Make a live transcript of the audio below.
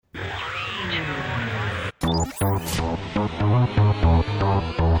Tech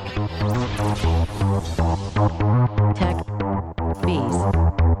Bees.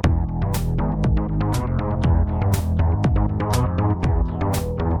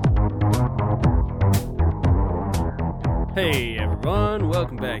 Hey everyone,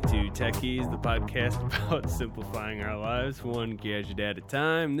 welcome back to Techies, the podcast about simplifying our lives one gadget at a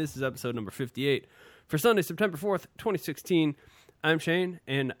time. This is episode number 58 for Sunday, September 4th, 2016. I'm Shane,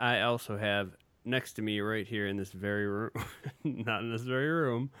 and I also have next to me right here in this very room, not in this very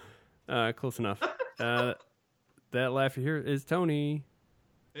room, close enough. That laugh you hear is Tony.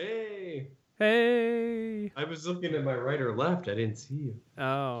 Hey. Hey. I was looking at my right or left. I didn't see you.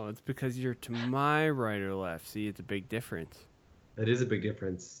 Oh, it's because you're to my right or left. See, it's a big difference. That is a big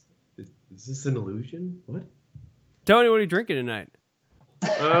difference. Is this an illusion? What? Tony, what are you drinking tonight?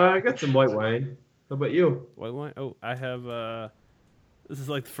 I got some white wine. How about you? White wine? Oh, I have, this is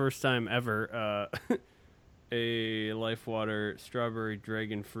like the first time ever, a Life Water strawberry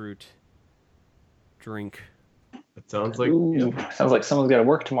dragon fruit drink. That sounds like... Ooh, sounds like someone's got to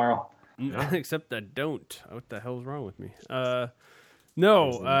work tomorrow. Yeah. Except I don't. What the hell's wrong with me?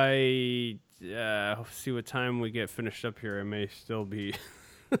 No, I see what time we get finished up here. I may still be...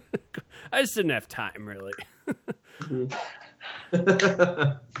 I just didn't have time, really.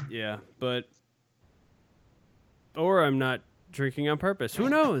 Yeah, but... Or I'm not drinking on purpose. Who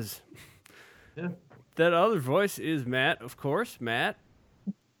knows? Yeah. That other voice is Matt, of course. Matt.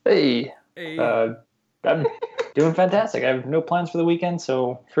 Hey. Hey. I'm doing fantastic. I have no plans for the weekend,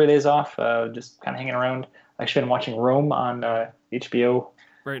 so 3 days off, just kind of hanging around. Actually, been watching Rome on HBO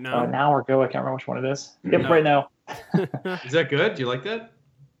Right now? an hour ago. I can't remember which one it is. Yep, right now. Is that good? Do you like that?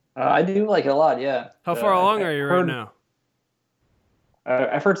 I do like it a lot, yeah. How far along are you right now?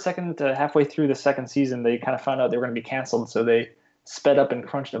 I've heard halfway through the second season, they kind of found out they were going to be canceled, so they sped up and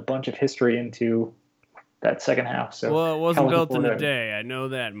crunched a bunch of history into that second half. So Well, it wasn't built in a day. I know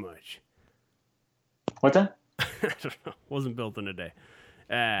that much. What's that? I don't know. Wasn't built in a day.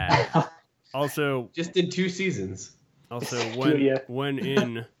 Also, Just in 2 seasons. Also, Yeah. when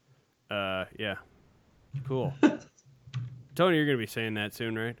in, yeah, cool. Tony, you're gonna be saying that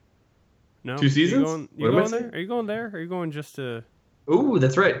soon, right? No, 2 seasons? You What am I going there? saying? Are you going there? Are you going just to? Ooh,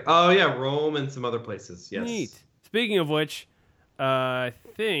 that's right. Oh, yeah, Rome and some other places. Yes. Neat. Speaking of which, I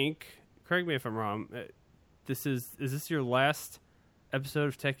think. Correct me if I'm wrong. Is this your last episode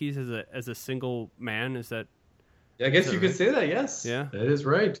of Techies as a single man? Is that? I guess Is that you could right? say that, yes. Yeah. That is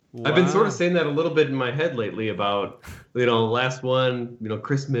right. I've been sort Wow. of saying that a little bit in my head lately about, last one,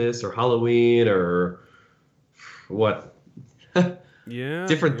 Christmas or Halloween or what? Yeah.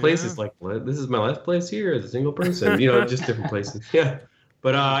 Different places, like, what? This is my last place here as a single person. Just different places. Yeah.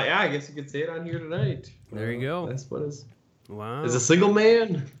 But, yeah, I guess you could say it on here tonight. There you go. Last one is Wow. as a single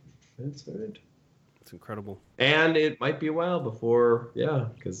man. That's right. It's incredible. And it might be a while before,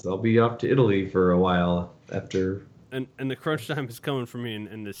 because I'll be off to Italy for a while after. And the crunch time is coming for me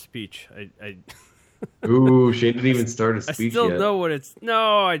in this speech. I Ooh, Shane didn't even start a I speech still yet. know what it's.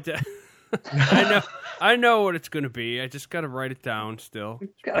 No, I know what it's going to be. I just got to write it down still.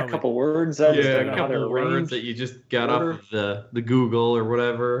 Got a couple words. I just Yeah, don't a know how couple they're of words arranged. that you just got order. off of the Google or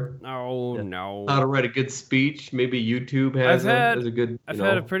whatever. Oh, Yeah. no. How to write a good speech. Maybe YouTube has a good. I've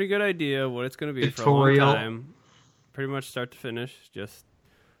had a pretty good idea what it's going to be tutorial. for a long time. Pretty much start to finish. Just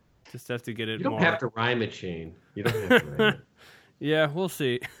have to get it You don't more. have to rhyme it, Shane. You don't have to rhyme it. Yeah, we'll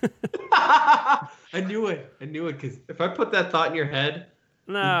see. I knew it, because if I put that thought in your head,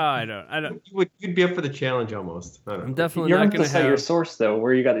 No, I don't. you'd be up for the challenge almost. I don't I'm know. definitely You're not going going to to cite your have. source, though,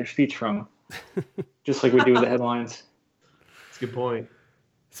 where you got your speech from. Just like we do with the headlines. That's a good point.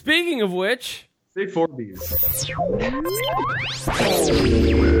 Speaking of which, Say 4Bs.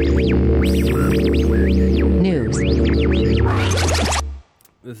 News.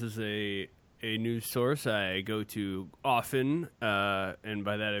 this is a news source I go to often, and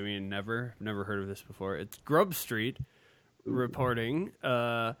by that I mean never heard of this before. It's Grub Street reporting,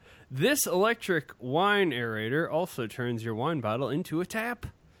 this electric wine aerator also turns your wine bottle into a tap.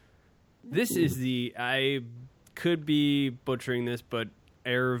 This is I could be butchering this, but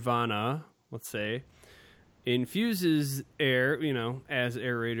Airvana, let's say, infuses air, as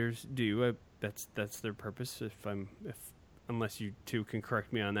aerators do. That's their purpose. Unless you two can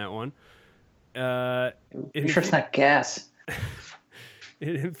correct me on that one. I'm sure it's not gas.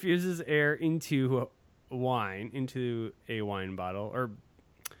 It infuses air into a wine bottle, or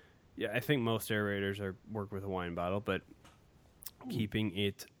I think most aerators work with a wine bottle, but keeping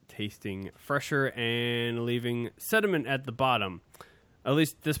it tasting fresher and leaving sediment at the bottom. At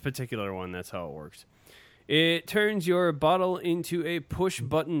least this particular one, that's how it works. It turns your bottle into a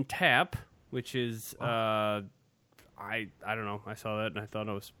push-button tap, which is I don't know. I saw that and I thought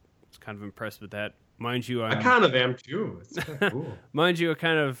I was kind of impressed with that. Mind you, I kind of am too. It's kind of cool. Mind you,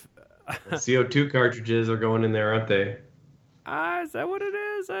 kind of CO2 cartridges are going in there, aren't they? Is that what it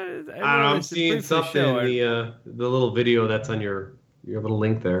is? I don't know. I'm seeing something in the little video that's on your little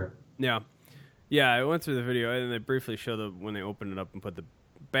link there. Yeah. I went through the video and they briefly show when they open it up and put the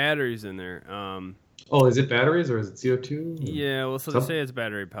batteries in there. Is it batteries or is it CO2? Yeah, well, so they say it's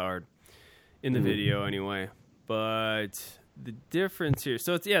battery powered in the video anyway. But the difference here,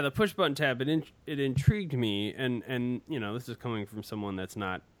 so it's the push button tab. It intrigued me, and this is coming from someone that's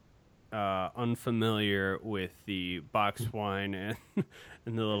not unfamiliar with the box wine and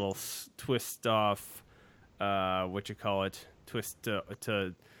the little twist off, twist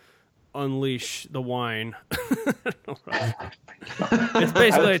to unleash the wine. It's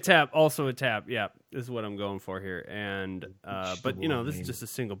basically a tap, also a tap. Yeah, is what I'm going for here. And but this is just a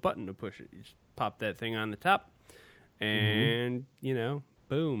single button to push it. You just pop that thing on the top, and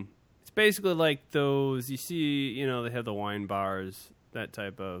boom. It's basically like those you see. They have the wine bars, that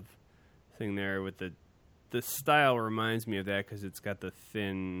type of thing there. With the style reminds me of that because it's got the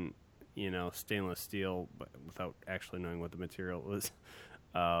thin, stainless steel, but without actually knowing what the material is.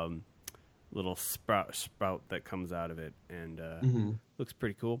 Little sprout that comes out of it, and looks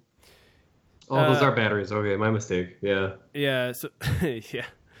pretty cool. Oh, those are batteries. Okay, my mistake. Yeah. Yeah. So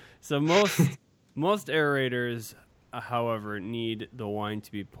So most aerators, however, need the wine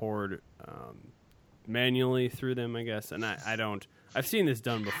to be poured manually through them, I guess. And I don't. I've seen this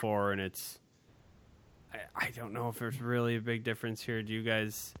done before, and I don't know if there's really a big difference here. Do you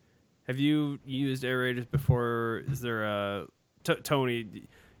guys have you used aerators before? Is there Tony?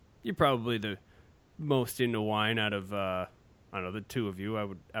 You're probably the most into wine out of I don't know, the two of you.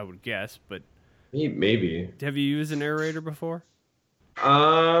 I would guess, but maybe. Have you used an aerator before?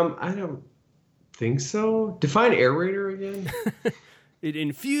 I don't think so. Define aerator again. It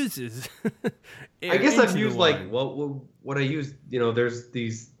infuses. I guess I've used what I use. There's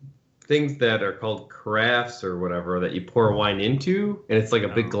these things that are called carafes or whatever that you pour wine into, and it's like a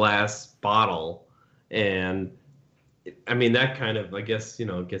big glass bottle, and that kind of, I guess,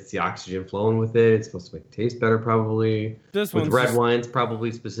 gets the oxygen flowing with it. It's supposed to make it taste better, probably. With red wines,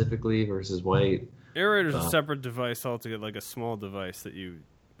 probably specifically versus white. Aerator's a separate device altogether, like a small device that you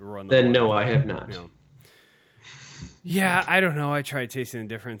run. Then no, I have not. Yeah, I don't know. I tried tasting the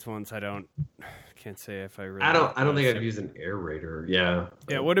difference once. Can't say if I really. I don't think I've used an aerator. Yeah.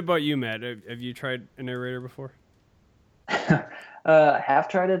 Yeah. What about you, Matt? Have you tried an aerator before? Have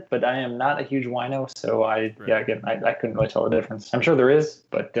tried it, but I am not a huge wino, so I couldn't really tell the difference. I'm sure there is,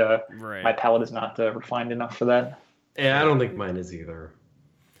 but my palate is not refined enough for that. Yeah, I don't think mine is either.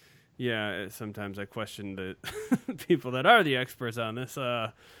 Yeah, sometimes I question the people that are the experts on this,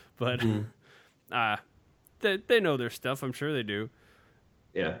 but they know their stuff. I'm sure they do.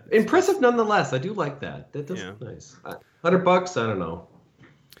 Yeah, impressive nonetheless. I do like that. That does look nice. $100? I don't know.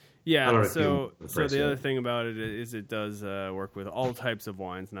 Yeah, so the other thing about it is it does work with all types of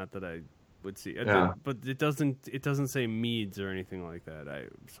wines. Not that I would see, but it doesn't say meads or anything like that.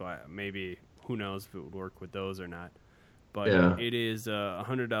 Maybe who knows if it would work with those or not. But it is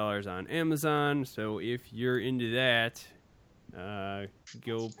 $100 on Amazon. So if you're into that,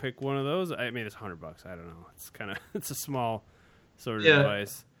 go pick one of those. It's $100. I don't know. It's a small sort of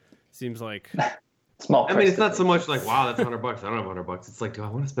device. Seems like. Small. It's not so much like, wow, that's $100. I don't have $100. It's like, do I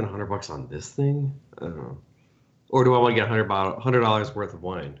want to spend $100 on this thing? I don't know. Or do I want to get $100 worth of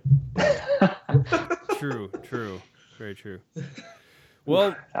wine? True. Very true.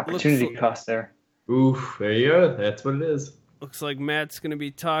 Well, opportunity cost there. Oof, there you go. That's what it is. Looks like Matt's going to be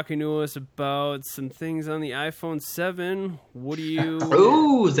talking to us about some things on the iPhone 7. What do you...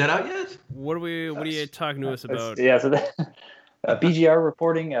 Ooh, is that out yet? What are you talking to us about? Yeah, so BGR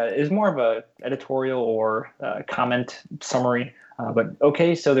reporting is more of a editorial or comment summary.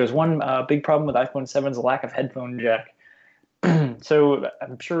 So there's one big problem with iPhone 7's lack of headphone jack. So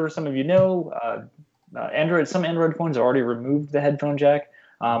I'm sure some of you know, some Android phones already removed the headphone jack.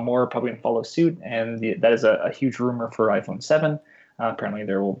 More probably going to follow suit, and that is a huge rumor for iPhone 7. Apparently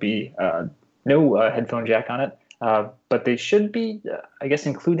there will be no headphone jack on it. But they should be, I guess,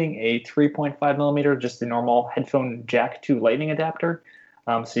 including a 3.5 millimeter, just the normal headphone jack to lightning adapter.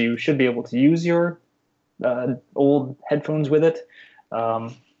 So you should be able to use your old headphones with it.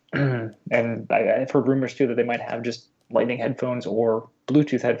 And I've heard rumors too that they might have just lightning headphones or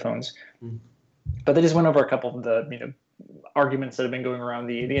Bluetooth headphones. But they just went over a couple of the arguments that have been going around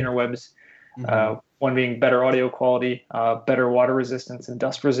the interwebs. One being better audio quality, better water resistance and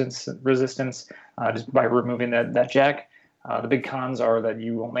dust resistance, just by removing that jack. The big cons are that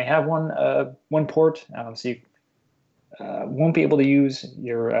you only have one port, so you won't be able to use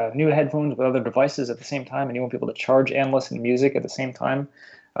your new headphones with other devices at the same time, and you won't be able to charge and listen to music at the same time.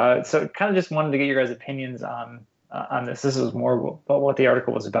 So kind of just wanted to get your guys' opinions on this. This is more about what the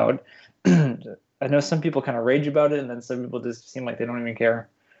article was about. I know some people kind of rage about it, and then some people just seem like they don't even care.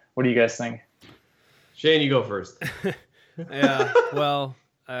 What do you guys think? Shane, you go first. Yeah, well,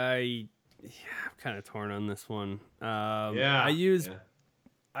 I'm kind of torn on this one. I use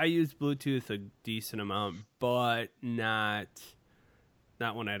Bluetooth a decent amount, but not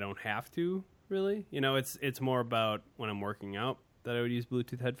when I don't have to, really. You know, it's more about when I'm working out that I would use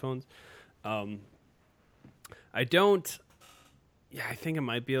Bluetooth headphones. I don't. Yeah, I think it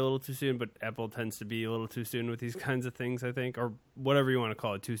might be a little too soon, but Apple tends to be a little too soon with these kinds of things, I think, or whatever you want to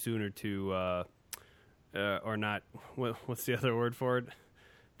call it, too soon or too, or not. What's the other word for it?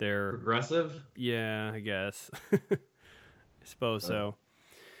 They're progressive? Yeah, I guess. I suppose so.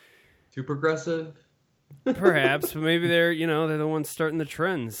 Too progressive? Perhaps, but maybe they're the ones starting the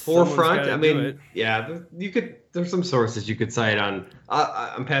trends. Forefront. I mean, yeah, there's some sources you could cite on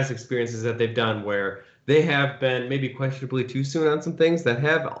past experiences that they've done where they have been maybe questionably too soon on some things that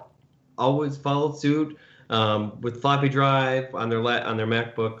have always followed suit with floppy drive on their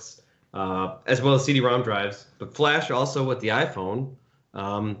MacBooks, as well as CD-ROM drives, but Flash also with the iPhone.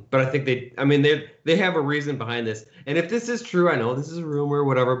 But I think they have a reason behind this. And if this is true, I know this is a rumor or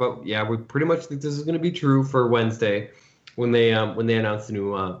whatever, but yeah, we pretty much think this is going to be true for Wednesday when they announce the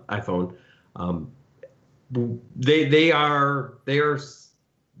new iPhone. They are.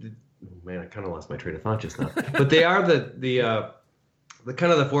 Man, I kind of lost my train of thought just now. But they are the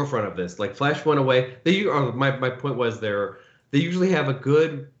kind of the forefront of this. Like Flash went away. My point was they usually have a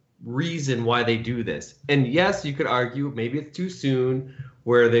good reason why they do this. And yes, you could argue maybe it's too soon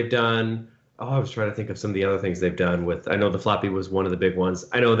where they've done. I was trying to think of some of the other things they've done with. I know the floppy was one of the big ones.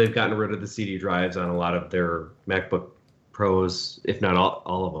 I know they've gotten rid of the CD drives on a lot of their MacBook Pros, if not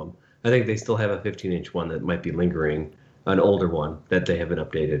all of them. I think they still have a 15-inch one that might be lingering, an older one that they haven't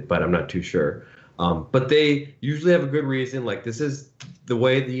updated, but I'm not too sure. But they usually have a good reason, like this is the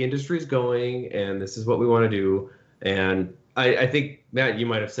way the industry is going, and this is what we want to do. And I think, Matt, you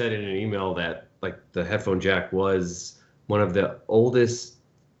might have said in an email that like the headphone jack was one of the oldest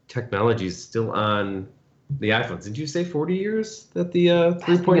technologies still on the iPhones. Did you say 40 years that the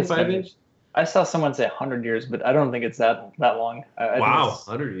 3.5 inch? I saw someone say 100 years, but I don't think it's that long. Wow,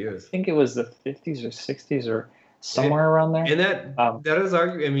 100 years. I think it was the 50s or 60s or somewhere around there. And that is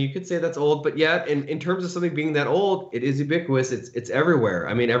argued. I mean, you could say that's old, but yeah, in terms of something being that old, it is ubiquitous. It's everywhere.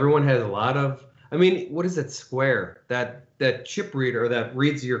 I mean, everyone has a lot of. I mean, what is that Square? That chip reader that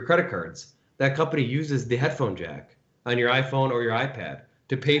reads your credit cards. That company uses the headphone jack on your iPhone or your iPad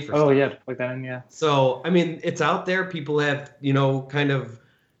to pay for stuff. Oh, yeah, plug that in, yeah. So, I mean, it's out there. People have, kind of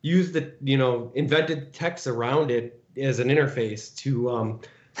used the, invented text around it as an interface to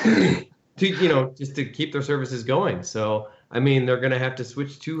just to keep their services going. So, I mean, they're going to have to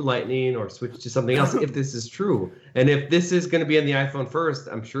switch to Lightning or switch to something else if this is true. And if this is going to be on the iPhone first,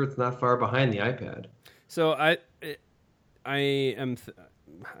 I'm sure it's not far behind the iPad. So I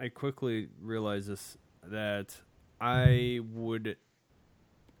quickly realized this, that I would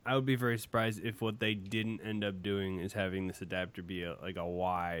be very surprised if what they didn't end up doing is having this adapter be a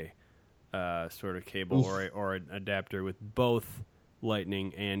Y sort of cable or an adapter with both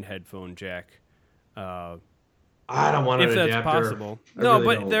Lightning and headphone jack. I don't want an adapter. If that's possible. No, really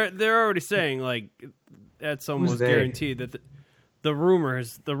but don't. they're already saying like that's almost guaranteed that the rumor,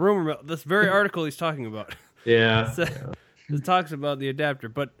 this very article he's talking about. Yeah. It talks about the adapter,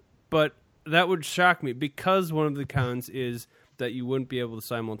 but that would shock me because one of the cons is that you wouldn't be able to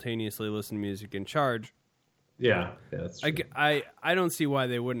simultaneously listen to music and charge. Yeah, that's true. I don't see why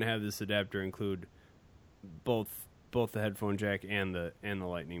they wouldn't have this adapter include both the headphone jack and the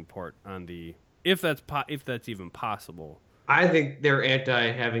Lightning port on the if that's even possible. I think they're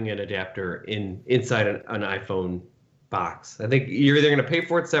anti having an adapter inside an iPhone box. I think you're either going to pay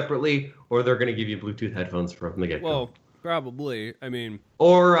for it separately or they're going to give you Bluetooth headphones from the get-go. Well, probably. I mean,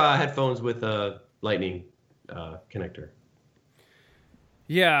 or headphones with a Lightning connector.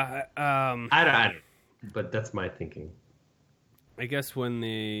 Yeah. I don't. But that's my thinking. I guess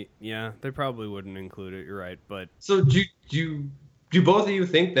they probably wouldn't include it. You're right, but so do both of you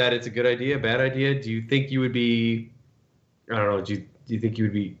think that it's a good idea, bad idea? Do you think you would be? I don't know. Do you think you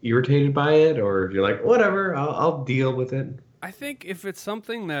would be irritated by it, or you're like, whatever, I'll deal with it? I think if it's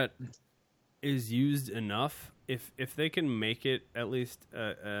something that is used enough, if they can make it at least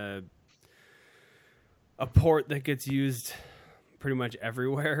a port that gets used pretty much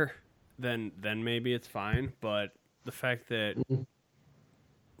everywhere, then maybe it's fine. But the fact that,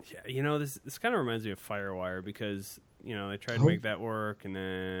 this kind of reminds me of FireWire because, they tried to make that work and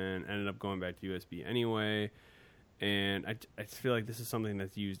then ended up going back to USB anyway. And I just feel like this is something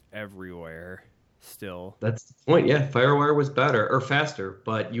that's used everywhere still. That's the point. Yeah, FireWire was better or faster,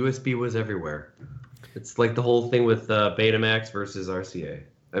 but USB was everywhere. It's like the whole thing with Betamax versus RCA.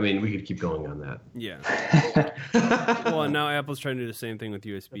 I mean, we could keep going on that. Yeah. Well, and now Apple's trying to do the same thing with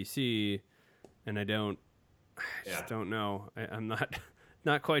USB-C, and I just don't know. I'm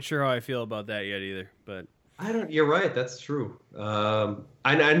not quite sure how I feel about that yet either. But You're right. That's true.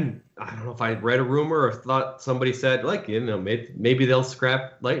 I don't know if I read a rumor or thought somebody said maybe they'll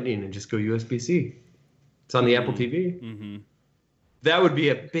scrap Lightning and just go USB-C. It's on the Apple TV. Mm-hmm. That would be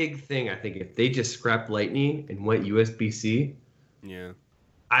a big thing, I think, if they just scrapped Lightning and went USB-C. Yeah.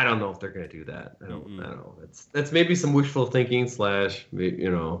 I don't know if they're going to do that. I don't know. That's maybe some wishful thinking / rumors.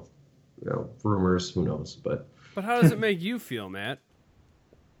 Who knows? But how does it make you feel, Matt?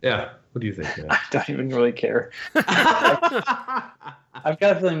 Yeah. What do you think, Matt? I don't even really care. I've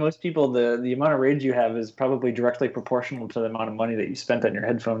got a feeling most people, the amount of rage you have is probably directly proportional to the amount of money that you spent on your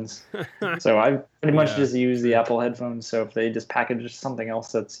headphones. So I pretty much just use the Apple headphones. So if they just package something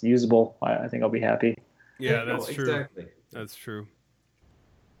else that's usable, I think I'll be happy. Yeah, that's true. Exactly. That's true.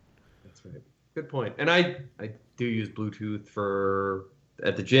 That's right. Good point. And I do use Bluetooth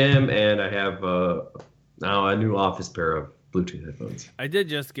at the gym, and I have now a new office pair of Bluetooth headphones. I did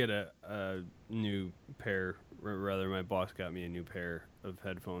just get a new pair. Rather, my boss got me a new pair of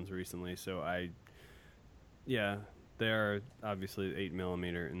headphones recently. So they are obviously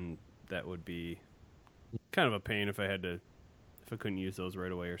 8mm, and that would be kind of a pain if I couldn't use those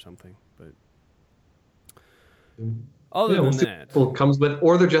right away or something. But other than that, what comes with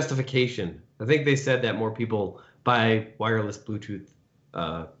or their justification. I think they said that more people buy wireless Bluetooth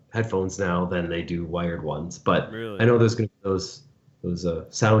headphones now than they do wired ones. But really? I know there's going to be those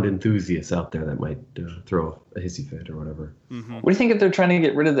sound enthusiasts out there that might throw a hissy fit or whatever. Mm-hmm. What do you think if they're trying to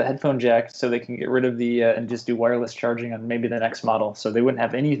get rid of the headphone jack so they can get rid of the and just do wireless charging on maybe the next model, so they wouldn't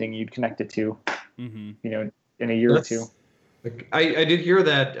have anything you'd connect it to, in a year or two? I did hear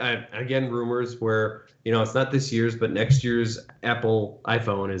that again, rumors where it's not this year's, but next year's Apple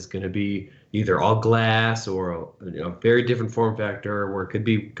iPhone is going to be either all glass or a very different form factor, where it could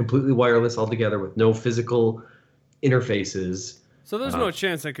be completely wireless altogether with no physical interfaces. So there's no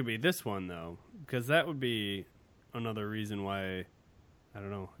chance that could be this one, though, because that would be another reason why, I don't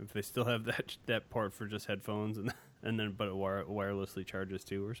know, if they still have that port for just headphones but it wirelessly charges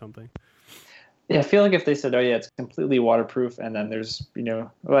too or something. Yeah, I feel like if they said, it's completely waterproof, and then there's,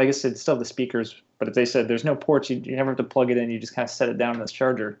 I guess it'd still have the speakers, but if they said there's no ports, you never have to plug it in, you just kind of set it down in this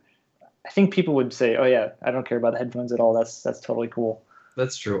charger, I think people would say, I don't care about the headphones at all, that's totally cool.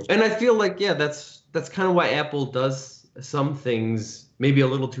 That's true. And I feel like, that's kind of why Apple does some things maybe a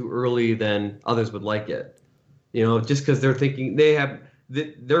little too early than others would like it. Just because they're thinking their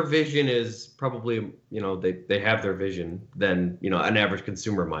vision is probably, they have their vision than, an average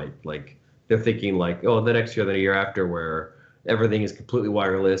consumer might. Like, they're thinking like, the next year, then a year after, where everything is completely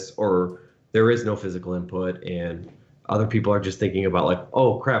wireless or there is no physical input, and other people are just thinking about like,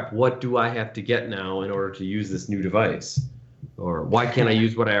 oh crap, what do I have to get now in order to use this new device? Or why can't I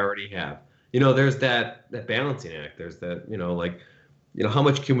use what I already have? There's that balancing act. There's that, how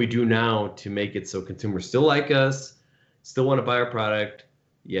much can we do now to make it so consumers still like us, still want to buy our product,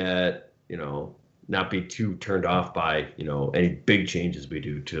 yet, not be too turned off by, any big changes we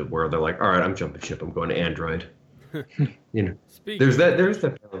do to where they're like, all right, I'm jumping ship, I'm going to Android. There's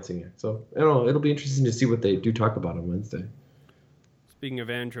that balancing act. So, it'll be interesting to see what they do talk about on Wednesday. Speaking of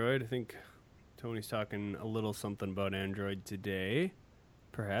Android, I think Tony's talking a little something about Android today,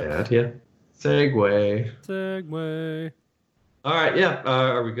 perhaps. Yeah. Segway. All right, yeah.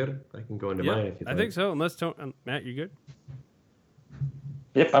 Are we good? I can go into mine if you'd like. I think so, unless Matt, you good?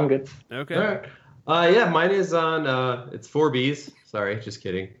 Yep, I'm good. Okay. All right. Mine is on, it's Forbes. Sorry, just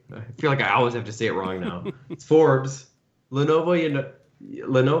kidding. I feel like I always have to say it wrong now. It's Forbes. Lenovo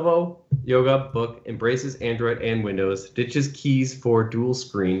Yoga Book embraces Android and Windows, ditches keys for dual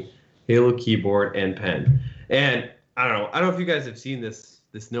screen, Halo keyboard, and pen. And I don't know if you guys have seen this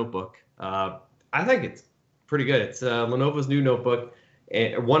notebook. I think it's pretty good. It's Lenovo's new notebook.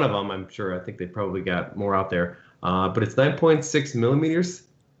 And one of them, I'm sure. I think they probably got more out there. But it's 9.6 millimeters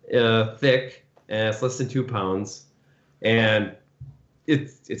thick, and it's less than 2 pounds. And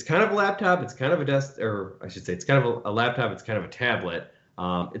it's kind of a laptop. It's kind of a desk, or I should say, it's kind of a laptop. It's kind of a tablet.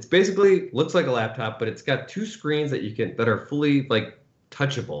 It's basically looks like a laptop, but it's got 2 screens that are fully like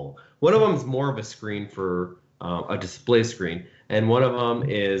touchable. One of them is more of a screen for a display screen, and one of them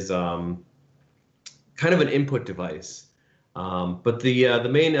is kind kind of an input device. But the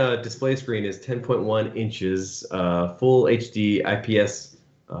main display screen is 10.1 inches, full HD IPS.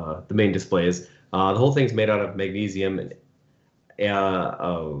 The main display is. The whole thing's made out of magnesium and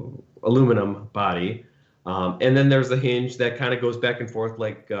aluminum body. And then there's a hinge that kind of goes back and forth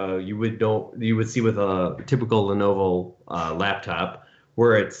like you would see with a typical Lenovo laptop,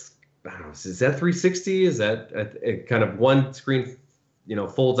 where it's, I don't know, is that 360? Is that kind of one screen,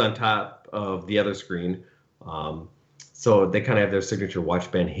 folds on top of the other screen? So they kind of have their signature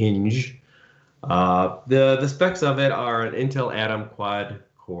watch band hinge. The specs of it are an Intel Atom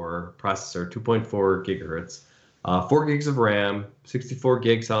quad-core processor, 2.4 gigahertz. 4 gigs of RAM, 64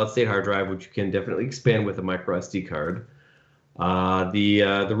 gig solid-state hard drive, which you can definitely expand with a micro SD card.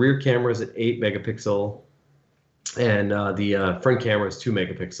 The rear camera is at 8 megapixel, and the front camera is 2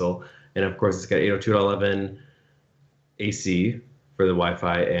 megapixel. And of course, it's got 802.11 AC for the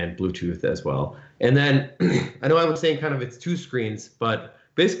Wi-Fi and Bluetooth as well. And then I know I was saying kind of it's two screens, but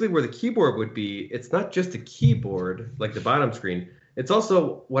basically where the keyboard would be, it's not just a keyboard like the bottom screen. It's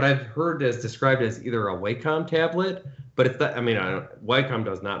also what I've heard as described as either a Wacom tablet, but it's not, Wacom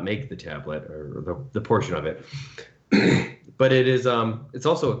does not make the tablet or the portion of it. But it is it's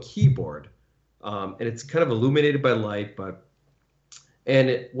also a keyboard, and it's kind of illuminated by light.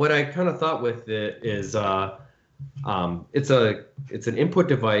 What I kind of thought with it is it's an input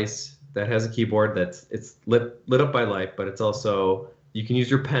device that has a keyboard it's lit up by light, but it's also, you can use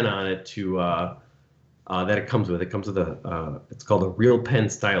your pen on it to that it comes with. It comes with it's called a real pen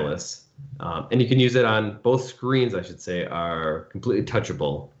stylus. And you can use it on both screens, I should say, are completely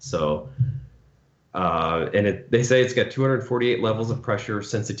touchable. So, they say it's got 248 levels of pressure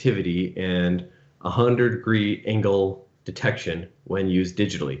sensitivity and 100-degree angle detection when used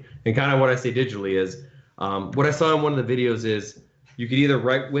digitally. And kind of what I say digitally is, what I saw in one of the videos is you could either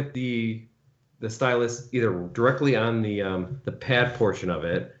write with the stylus either directly on the pad portion of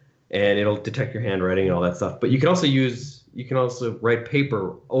it, and it'll detect your handwriting and all that stuff. But you can also write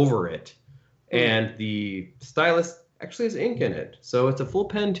paper over it, and the stylus actually has ink in it, so it's a full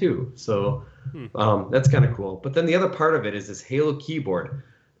pen too. So that's kind of cool. But then the other part of it is this Halo keyboard.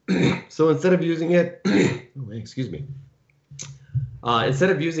 So instead of using it, excuse me, instead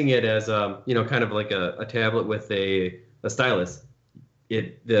of using it as kind of like a tablet with a stylus,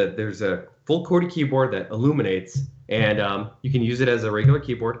 there's a full QWERTY keyboard that illuminates, and you can use it as a regular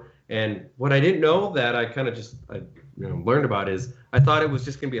keyboard. And what I didn't know that I kind of just learned about is I thought it was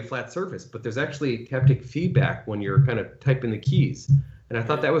just going to be a flat surface, but there's actually haptic feedback when you're kind of typing the keys. And I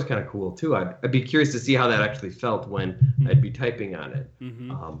thought that was kind of cool too. I'd be curious to see how that actually felt when I'd be typing on it.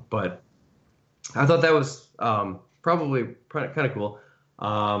 Mm-hmm. But I thought that was probably kind of cool.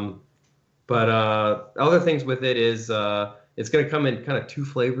 But other things with it is it's going to come in kind of two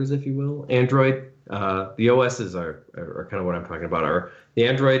flavors, if you will. Android. The OSs are kind of what I'm talking about, are the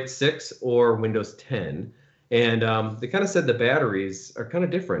Android 6 or Windows 10. And they kind of said the batteries are kind of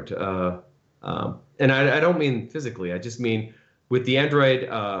different. And I don't mean physically. I just mean with the Android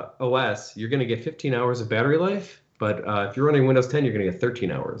OS, you're going to get 15 hours of battery life. But if you're running Windows 10, you're going to get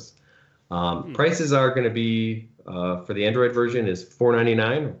 13 hours. Prices are going to be, for the Android version is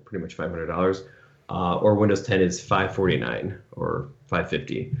 $499, pretty much $500. Or Windows 10 is $549 or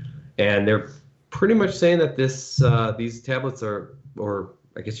 $550. And they're pretty much saying that these tablets are, or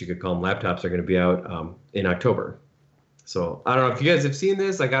I guess you could call them laptops, are going to be out in October. So I don't know if you guys have seen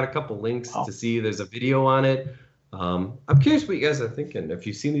this. I got a couple links to see. There's a video on it. I'm curious what you guys are thinking. Have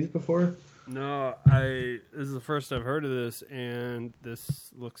you seen these before? No, this is the first I've heard of this, and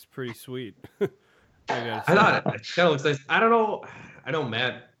this looks pretty sweet. I thought it kind of looks nice. I don't know. I know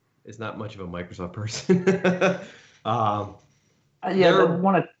Matt is not much of a Microsoft person. I'd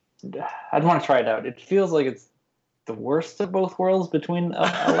want to try it out. It feels like it's the worst of both worlds between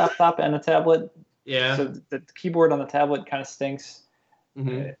a laptop and a tablet. Yeah. So the keyboard on the tablet kind of stinks.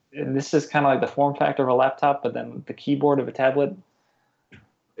 Mm-hmm. And this is kind of like the form factor of a laptop, but then the keyboard of a tablet.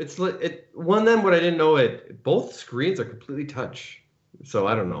 What I didn't know, both screens are completely touch. So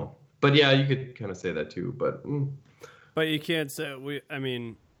I don't know. But yeah, you could kind of say that too. But you can't say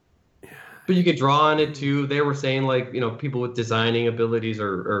But you could draw on it too. They were saying people with designing abilities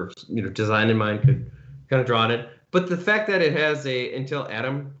or design in mind could kind of draw on it. But the fact that it has a Intel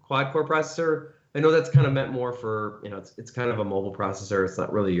Atom quad-core processor, I know that's kind of meant more for it's kind of a mobile processor. It's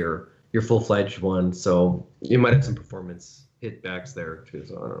not really your full-fledged one, so you might have some performance hitbacks there too.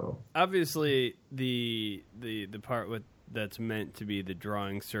 So I don't know. Obviously, the part that's meant to be the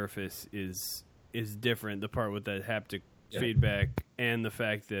drawing surface is different. The part with the haptic feedback and the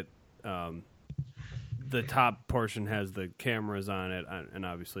fact that the top portion has the cameras on it, and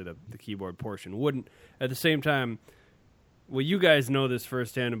obviously the keyboard portion wouldn't. At the same time, well, you guys know this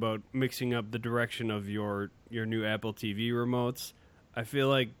firsthand about mixing up the direction of your new Apple TV remotes. I feel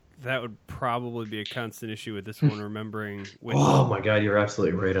like that would probably be a constant issue with this one, remembering which... Oh, my God, you're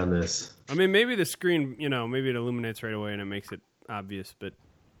absolutely right on this. I mean, maybe the screen, maybe it illuminates right away and it makes it obvious, but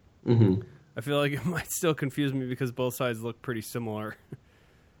I feel like it might still confuse me because both sides look pretty similar.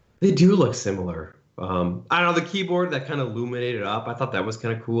 They do look similar. I don't know, the keyboard that kind of illuminated up, I thought that was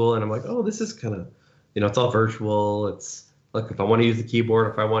kind of cool, and I'm like, oh, this is kind of, it's all virtual. It's like if I want to use the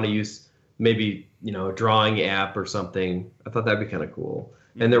keyboard, if I want to use maybe, a drawing app or something, I thought that'd be kind of cool.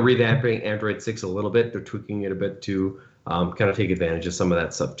 And they're revamping Android 6 a little bit. They're tweaking it a bit to kind of take advantage of some of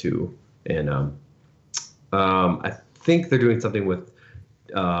that stuff too. And I think they're doing something with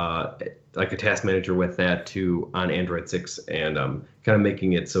like a task manager with that too on Android 6 and kind of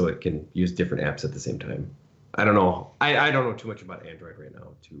making it so it can use different apps at the same time. I don't know. I don't know too much about Android right now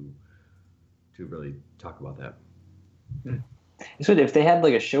to really talk about that. So if they had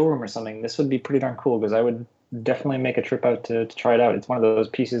like a showroom or something, this would be pretty darn cool because I would definitely make a trip out to try it out. It's one of those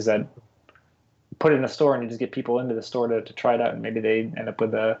pieces that put it in a store and you just get people into the store to try it out, and maybe they end up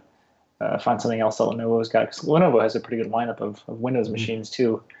with find something else that Lenovo's got, because Lenovo has a pretty good lineup of Windows machines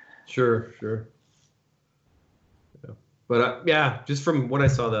too. Sure. Yeah. But just from when I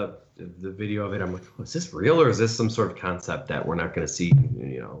saw the video of it, I'm like, oh, is this real or is this some sort of concept that we're not going to see,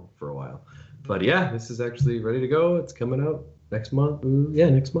 for a while? But yeah, this is actually ready to go. It's coming out next month.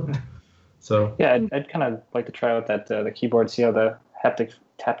 Next month. So yeah, I'd kind of like to try out that the keyboard, see how the haptic,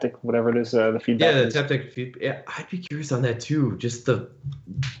 whatever it is, the feedback. Yeah, the haptic feedback. Yeah, I'd be curious on that too. Just of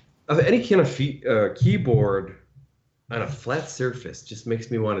any kind of keyboard on a flat surface just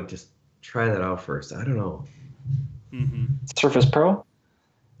makes me want to just try that out first. I don't know. Surface Pro.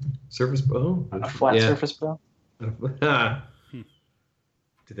 Surface Pro. A flat Surface Pro.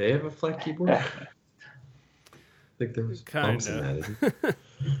 Do they have a flat keyboard? I think there was bumps in that. Isn't it?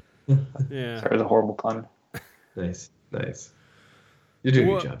 Yeah. Sorry, it was a horrible pun. Nice. You're doing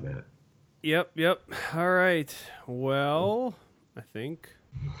a good job, Matt. Yep. All right. Well, I think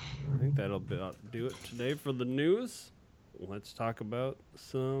that'll do it today for the news. Let's talk about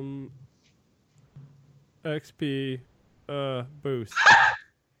some XP boost.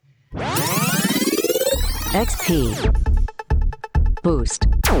 XP boost.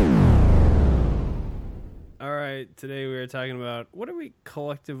 All right, today we are talking about, what are we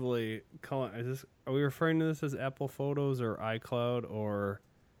collectively calling? Are we referring to this as Apple Photos or iCloud, or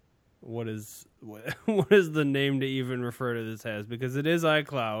what is the name to even refer to this as? Because it is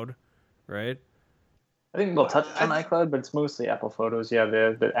iCloud, right? I think we'll touch on iCloud, but it's mostly Apple Photos. Yeah,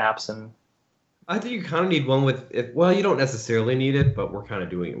 the apps and. I think you kind of need one with it. Well, you don't necessarily need it, but we're kind of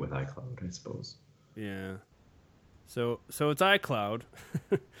doing it with iCloud, I suppose. Yeah. So it's iCloud.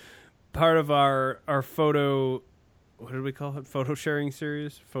 Part of our photo, what did we call it? Photo sharing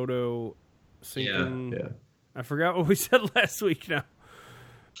series? Photo syncing? Yeah. I forgot what we said last week now.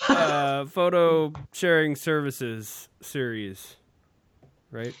 Photo sharing services series.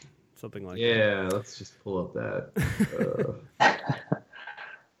 Right? Something like that. Yeah, let's just pull up that.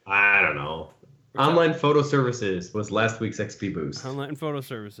 I don't know. Online photo services was last week's XP boost. Online photo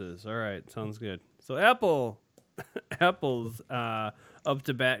services. All right. Sounds good. So Apple's up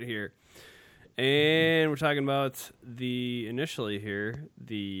to bat here. And we're talking about the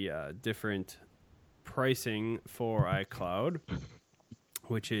different pricing for iCloud,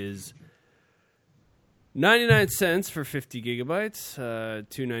 which is 99 cents for 50 gigabytes,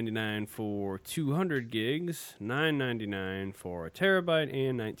 $2.99 for 200 gigs, $9.99 for a terabyte,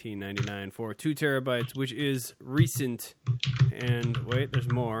 and $19.99 for 2 terabytes, which is recent. And wait,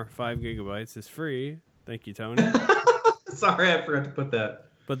 there's more. 5 gigabytes is free. Thank you, Tony. Sorry, I forgot to put that.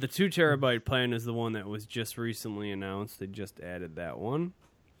 But the 2 terabyte plan is the one that was just recently announced. They just added that one.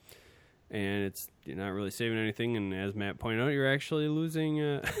 And you're not really saving anything. And as Matt pointed out, you're actually losing.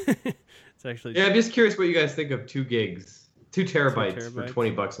 It's actually. Yeah, I'm just curious what you guys think of 2 gigs, 2 terabytes for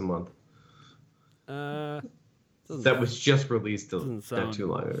 $20 a month. That was just released not too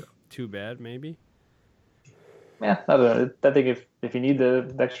long ago. Too bad, maybe. Yeah, I think if you need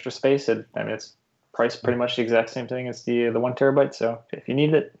the extra space, it's priced pretty much the exact same thing as the 1 terabyte. So if you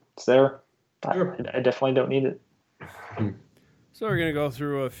need it, it's there. Sure. I definitely don't need it. So we're going to go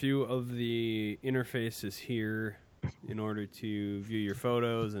through a few of the interfaces here in order to view your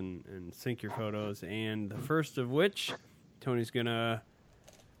photos and sync your photos. And the first of which, Tony's going to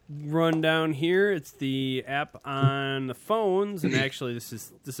run down here. It's the app on the phones. And actually,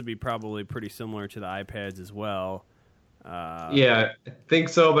 this would be probably pretty similar to the iPads as well. Yeah, I think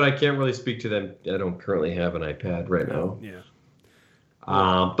so, but I can't really speak to them. I don't currently have an iPad right now. Yeah.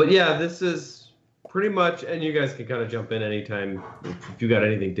 But yeah, this is pretty much, and you guys can kind of jump in anytime if you got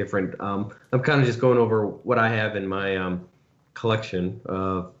anything different. I'm kind of just going over what I have in my collection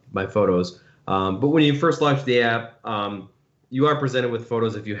of my photos. But when you first launch the app, you are presented with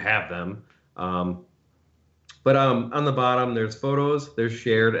photos if you have them. But on the bottom, there's photos, there's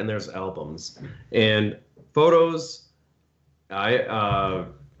shared, and there's albums. And photos, what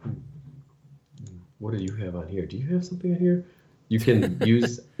do you have on here? Do you have something on here? You can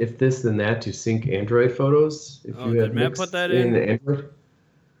use if this then that to sync Android photos. If you have Matt put that in Android.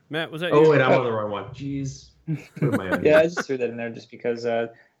 Matt, was that? Oh, wait, I'm on the wrong one. Jeez. What am I on? Yeah, I just threw that in there just because,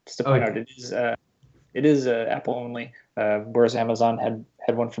 just to point out, it is Apple only, whereas Amazon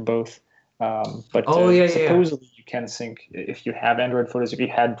had one for both. But supposedly you can sync if you have Android photos. If you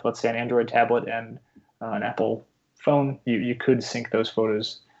had, let's say, an Android tablet and an Apple phone, you could sync those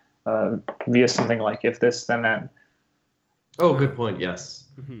photos via something like if this then that. Oh, good point. Yes.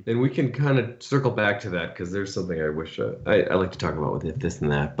 Mm-hmm. And we can kind of circle back to that because there's something I wish I like to talk about with this and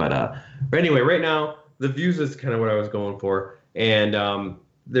that. But anyway, right now, the views is kind of what I was going for. And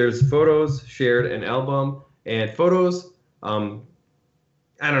there's photos, shared, and album. And photos, I don't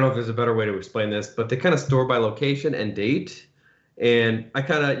know if there's a better way to explain this, but they kind of store by location and date. And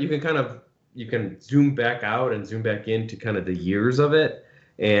you can zoom back out and zoom back into kind of the years of it.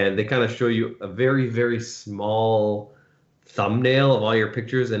 And they kind of show you a very, very small thumbnail of all your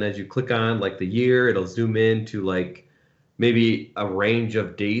pictures, and as you click on like the year, it'll zoom in to like maybe a range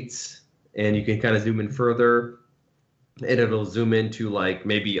of dates, and you can kind of zoom in further, and it'll zoom into like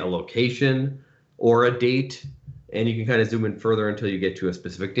maybe a location or a date, and you can kind of zoom in further until you get to a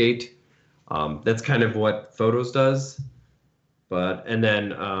specific date. That's kind of what Photos does. And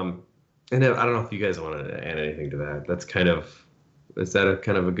then I don't know if you guys want to add anything to that. Is that a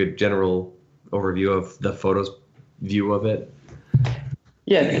kind of a good general overview of the Photos view of it?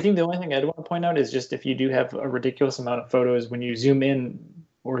 Yeah, I think the only thing I'd want to point out is just if you do have a ridiculous amount of photos, when you zoom in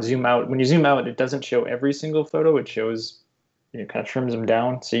or zoom out, it doesn't show every single photo. It shows, kind of trims them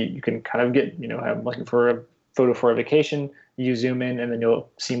down. So you can kind of get, I'm looking for a photo for a vacation. You zoom in and then you'll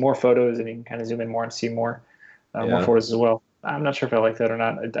see more photos, and you can kind of zoom in more and see more photos as well. I'm not sure if I like that or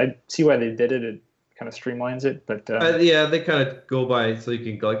not. I see why they did it. It kind of streamlines it, but they kind of go by, so you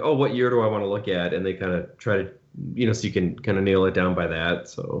can go like, oh, what year do I want to look at, and they kind of try to, so you can kind of nail it down by that.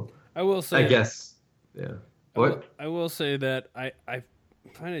 So I will say, What? I will say that I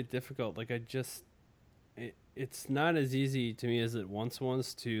find it difficult. Like it's not as easy to me as it once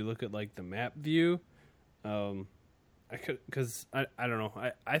was to look at like the map view. I don't know.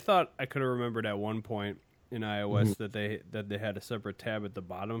 I thought I could have remembered at one point in iOS that they had a separate tab at the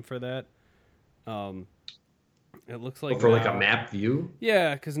bottom for that. It looks like like a map view.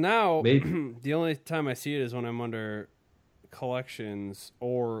 Yeah, because now the only time I see it is when I'm under collections,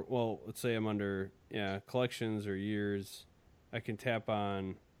 or let's say I'm under collections or years. I can tap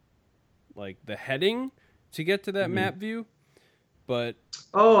on like the heading to get to that map view. But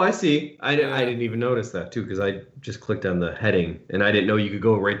I see. I didn't even notice that too, because I just clicked on the heading and I didn't know you could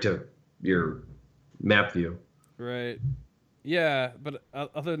go right to your map view. Right. Yeah, but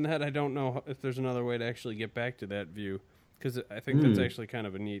other than that, I don't know if there's another way to actually get back to that view, because I think that's actually kind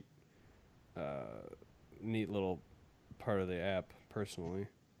of a neat little part of the app, personally.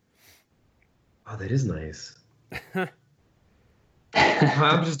 Oh, that is nice.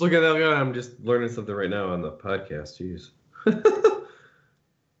 I'm just looking at that. I'm just learning something right now on the podcast. Jeez.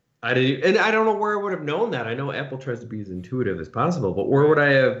 I don't know where I would have known that. I know Apple tries to be as intuitive as possible, but where would I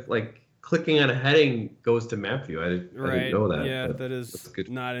have clicking on a heading goes to map view? I didn't know that. Yeah, that is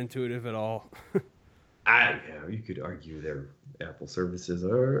not intuitive at all. You could argue their Apple services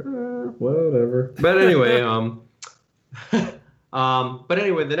are whatever. But anyway,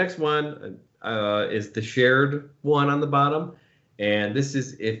 the next one is the shared one on the bottom, and this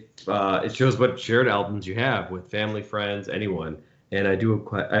is it shows what shared albums you have with family, friends, anyone. And I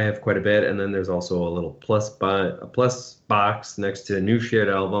have quite a bit, and then there's also a little plus box next to a new shared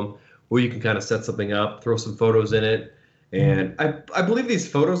album, where you can kind of set something up, throw some photos in it. And I believe these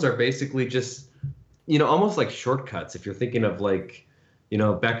photos are basically just, almost like shortcuts. If you're thinking of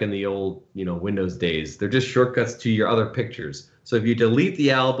back in the old, Windows days, they're just shortcuts to your other pictures. So if you delete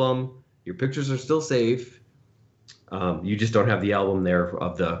the album, your pictures are still safe. You just don't have the album there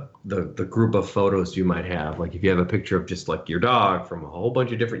of the group of photos you might have. Like if you have a picture of just like your dog from a whole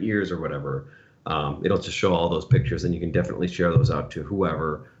bunch of different years or whatever, it'll just show all those pictures, and you can definitely share those out to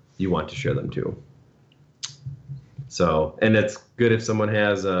whoever you want to share them to. So, and it's good if someone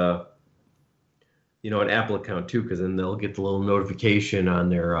has an Apple account too, because then they'll get the little notification on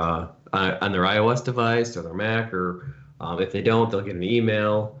their iOS device or their Mac, or if they don't, they'll get an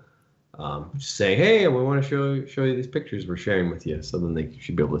email just saying, "Hey, we want to show you these pictures we're sharing with you." So then they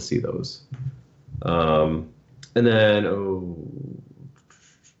should be able to see those. And then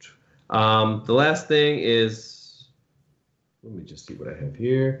the last thing is, let me just see what I have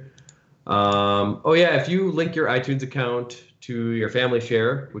here. If you link your iTunes account to your family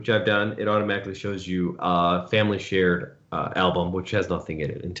share, which I've done, it automatically shows you a family shared album, which has nothing in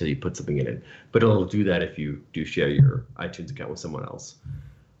it until you put something in it. But it'll do that if you do share your iTunes account with someone else.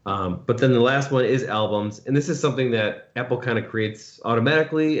 But then the last one is albums. And this is something that Apple kind of creates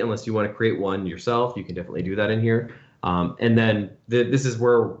automatically. Unless you want to create one yourself, you can definitely do that in here. And then this is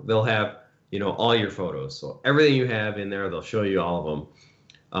where they'll have, all your photos. So everything you have in there, they'll show you all of them.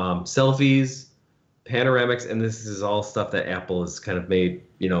 Selfies, panoramics, and this is all stuff that Apple has kind of made,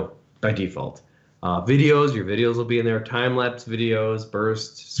 by default. Videos, your videos will be in there. Time-lapse videos,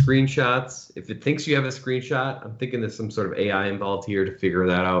 bursts, screenshots. If it thinks you have a screenshot, I'm thinking there's some sort of AI involved here to figure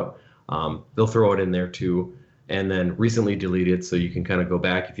that out. They'll throw it in there too. And then recently deleted, so you can kind of go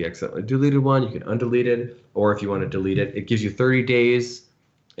back. If you accidentally deleted one, you can undelete it. Or if you want to delete it, it gives you 30 days,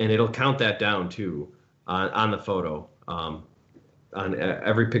 and it'll count that down too on the photo. On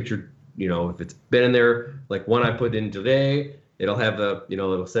every picture, if it's been in there, like one I put in today, it'll have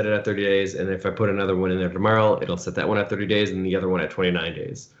it'll set it at 30 days. And if I put another one in there tomorrow, it'll set that one at 30 days and the other one at 29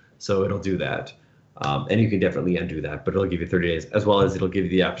 days. So it'll do that. And you can definitely undo that, but it'll give you 30 days, as well as it'll give you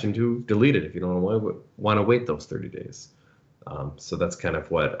the option to delete it if you don't want to wait those 30 days. So that's kind of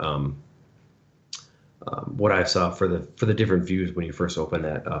what I saw for the different views when you first open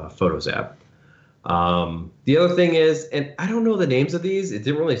that Photos app. The other thing is, and I don't know the names of these, it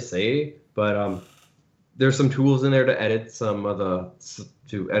didn't really say, but there's some tools in there to edit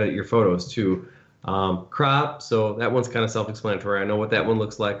to edit your photos too. Crop, so that one's kind of self-explanatory. I know what that one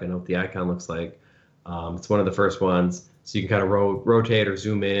looks like. I know what the icon looks like. It's one of the first ones, so you can kind of rotate or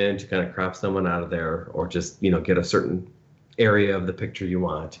zoom in to kind of crop someone out of there, or just get a certain area of the picture you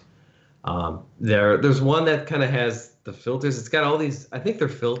want. There's one that kind of has the filters. It's got all these, I think they're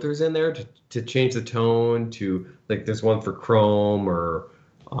filters in there to change the tone to, like, there's one for Chrome, or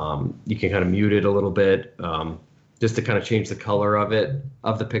you can kind of mute it a little bit, just to kind of change the color of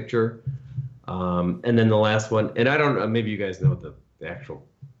the picture. And then the last one, and I don't know, maybe you guys know the actual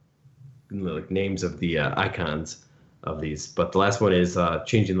names of the icons of these, but the last one is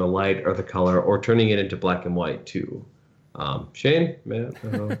changing the light or the color, or turning it into black and white too. Shane, Matt, I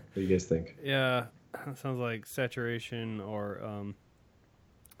don't know, what do you guys think? Yeah, sounds like saturation or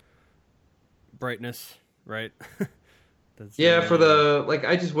brightness, right? For the, like,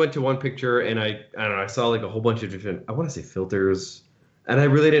 I just went to one picture and I don't know, I saw like a whole bunch of different, I want to say filters, and I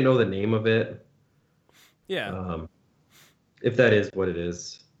really didn't know the name of it. Yeah. If that is what it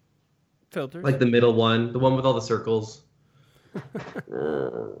is. Filters. Like the middle one, the one with all the circles.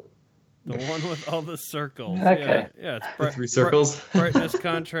 The one with all the circles. Okay. Yeah, it's 3 circles. Brightness,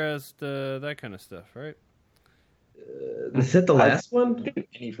 contrast, that kind of stuff, right? Is that the last one?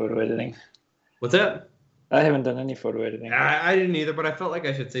 Any photo editing? What's that? I haven't done any photo editing. I didn't either, but I felt like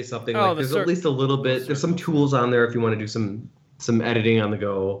I should say something. There's at least a little bit. There's some tools on there if you want to do some editing on the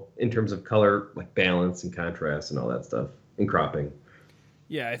go in terms of color, like balance and contrast and all that stuff, and cropping.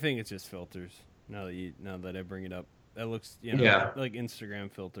 Yeah, I think it's just filters. Now that I bring it up, that looks like Instagram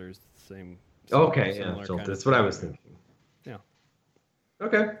filters. Same. Okay, yeah, filters. That's what I was thinking. Yeah.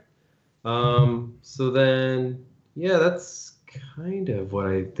 Okay. So then, that's kind of what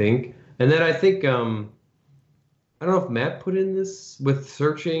I think. And then I think I don't know if Matt put in this with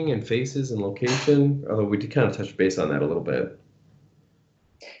searching and faces and location, although we did kind of touch base on that a little bit.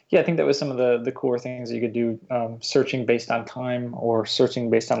 Yeah, I think that was some of the cooler things that you could do, searching based on time or searching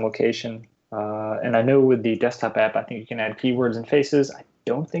based on location. And I know with the desktop app, I think you can add keywords and faces. I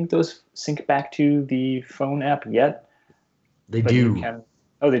don't think those sync back to the phone app yet. They do.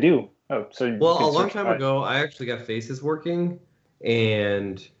 They do. Oh, so a long time ago, I actually got faces working,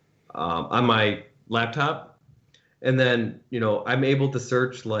 and on my laptop, and then I'm able to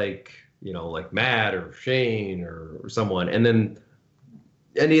search like Matt or Shane or someone, and then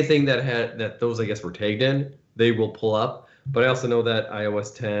anything that those, I guess, were tagged in, they will pull up. But I also know that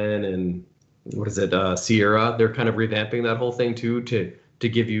iOS 10 and Sierra, they're kind of revamping that whole thing too to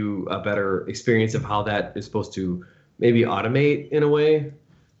give you a better experience of how that is supposed to maybe automate in a way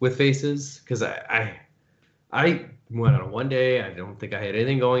with faces. Because I went on one day, I don't think I had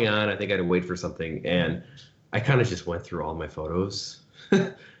anything going on. I think I had to wait for something, and I kind of just went through all my photos.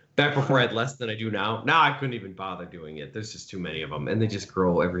 Back before I had less than I do now. Now I couldn't even bother doing it. There's just too many of them, and they just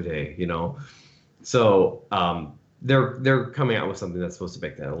grow every day, So they're coming out with something that's supposed to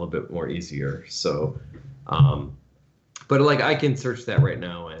make that a little bit more easier. So, but like I can search that right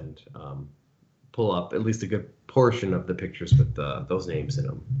now and pull up at least a good portion of the pictures with those names in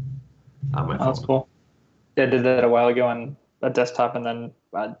them on my phone. That's cool. Yeah, I did that a while ago on a desktop, and then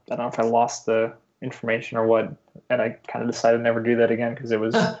I don't know if I lost the information or what, and I kind of decided to never do that again because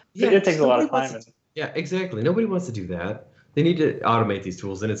it takes a lot of time. Yeah, exactly. Nobody wants to do that. They need to automate these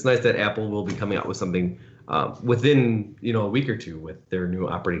tools, and it's nice that Apple will be coming out with something within a week or two with their new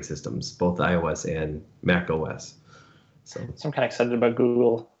operating systems, both iOS and Mac OS. So I'm kind of excited about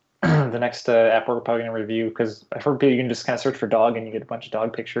Google. The next app we're probably going to review, because I've heard you can just kind of search for dog and you get a bunch of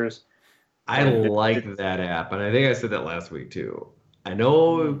dog pictures. I like that app, and I think I said that last week too. I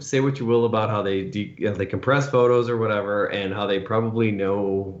know, say what you will about how they compress photos or whatever, and how they probably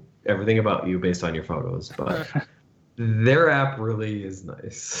know everything about you based on your photos, but their app really is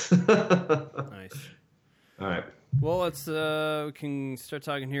nice. Nice. All right. Well, let's we can start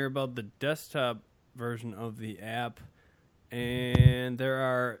talking here about the desktop version of the app. And there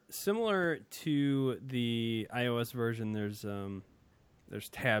are, similar to the iOS version, there's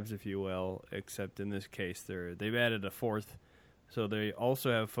tabs, if you will, except in this case they've added a fourth. So they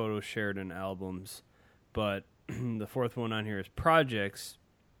also have photos shared in albums, but the fourth one on here is projects,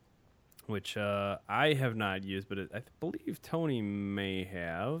 which I have not used, but I believe Tony may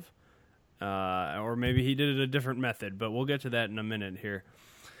have, or maybe he did it a different method, but we'll get to that in a minute here.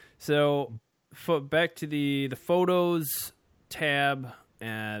 So back to the photos tab.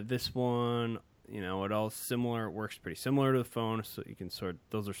 This one, it all similar. It works pretty similar to the phone, so you can sort.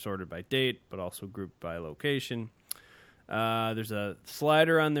 Those are sorted by date, but also grouped by location. There's a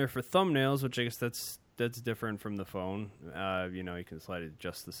slider on there for thumbnails, which I guess that's different from the phone. You can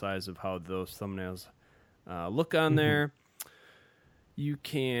adjust the size of how those thumbnails look on there. You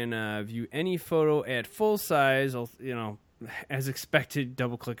can view any photo at full size. As expected,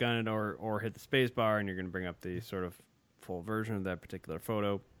 double click on it or hit the space bar, and you're going to bring up the sort of full version of that particular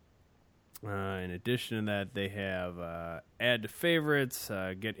photo. In addition to that, they have add to favorites,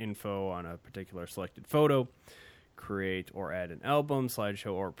 get info on a particular selected photo, create or add an album,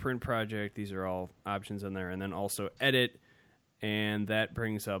 slideshow, or print project. These are all options in there. And then also edit, and that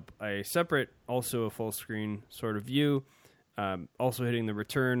brings up a separate, also a full screen sort of view. Also hitting the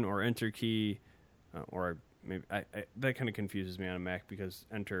return or enter key, or maybe that kind of confuses me on a Mac because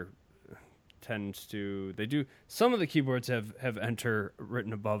enter tends to, some of the keyboards have enter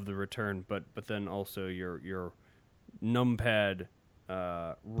written above the return, but then also your numpad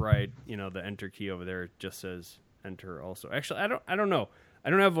right, the enter key over there just says enter also. Actually, I don't know. I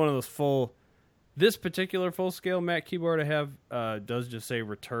don't have one of those this particular full scale Mac keyboard I have does just say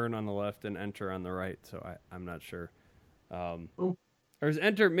return on the left and enter on the right, so I'm not sure. Or is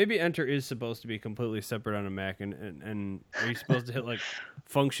maybe enter is supposed to be completely separate on a Mac, and are you supposed to hit like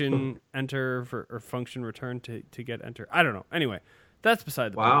function enter or function return to get enter? I don't know. Anyway, that's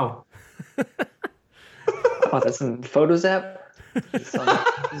beside the point. Wow. Oh, that's in Photos app? This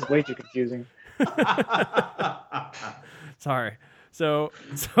is way too confusing. Sorry. So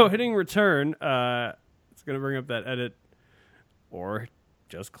hitting return, it's going to bring up that edit, or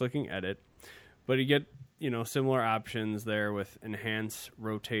just clicking edit, but you get similar options there with enhance,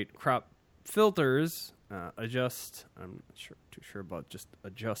 rotate, crop, filters, adjust. I'm not too sure about just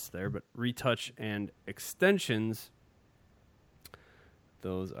adjust there, but retouch and extensions.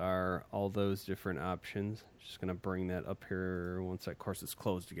 Those are all those different options. Just going to bring that up here once that course is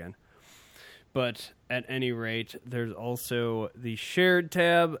closed again. But at any rate, there's also the shared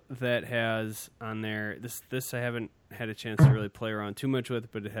tab that has on there. This I haven't had a chance to really play around too much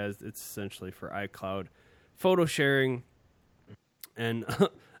with, but it's essentially for iCloud photo sharing, and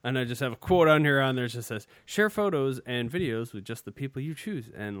and I just have a quote on here on there that just says, share photos and videos with just the people you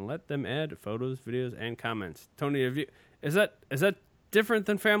choose and let them add photos, videos, and comments. Tony, is that different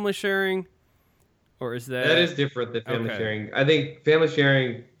than family sharing, or is that is different than family sharing? I think family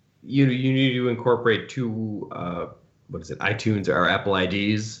sharing, you need to incorporate two iTunes or Apple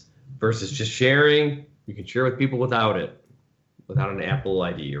IDs, versus just sharing. You can share with people without an Apple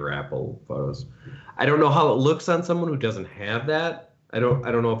ID or Apple Photos. I don't know how it looks on someone who doesn't have that. I don't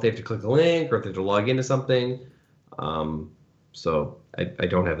know if they have to click a link or if they have to log into something. So I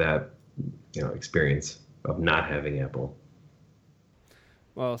don't have that experience of not having Apple.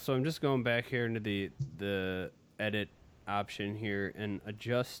 Well, so I'm just going back here into the edit option here, and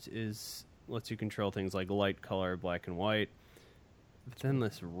adjust lets you control things like light, color, black and white. But then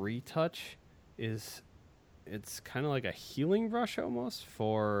this retouch it's kind of like a healing brush almost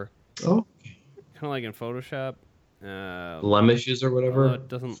for kind of like in Photoshop. Blemishes or whatever. It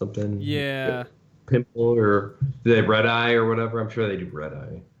doesn't something. Yeah, pimple, or do they have red eye or whatever? I'm sure they do red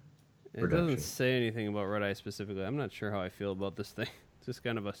eye. It doesn't say anything about red eye specifically. I'm not sure how I feel about this thing. It's just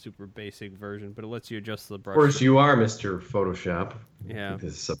kind of a super basic version, but it lets you adjust the brush. Of course, you are Mr. Photoshop. Yeah. I think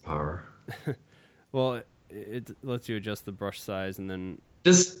this is subpar. Well, it lets you adjust the brush size, and then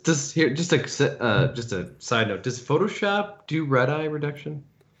just a side note. Does Photoshop do red eye reduction?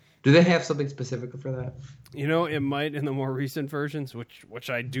 Do they have something specific for that? You know, it might in the more recent versions, which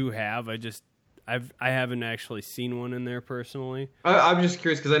I do have. I haven't actually seen one in there personally. I'm just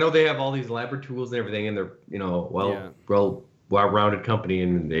curious because I know they have all these elaborate tools and everything, and they're well-rounded company,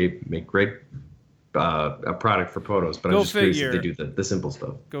 and they make great a product for photos. But I'm just curious if they do the simple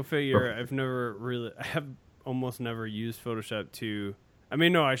stuff. Go figure. I have almost never used Photoshop to. I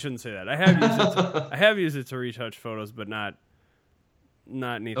mean, no, I shouldn't say that. I have used it to retouch photos, but not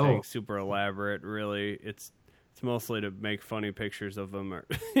anything super elaborate. Really, it's mostly to make funny pictures of them, or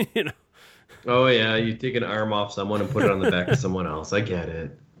you know. Oh yeah, you take an arm off someone and put it on the back of someone else. I get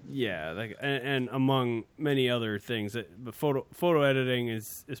it. Yeah, like and among many other things, but photo editing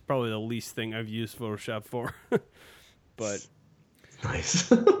is probably the least thing I've used Photoshop for. But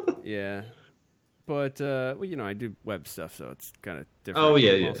nice. Yeah, but well, you know, I do web stuff, so it's kind of different. Oh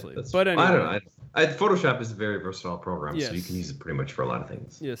yeah, mostly. Yeah. But anyway, I don't know. Photoshop is a very versatile program, yes. So you can use it pretty much for a lot of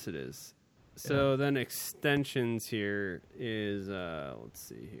things. Yes, it is. So then extensions here is let's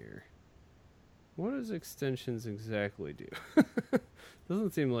see here. What does extensions exactly do?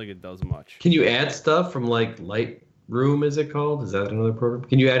 Doesn't seem like it does much. Can you add stuff from like Lightroom? Is it called? Is that another program?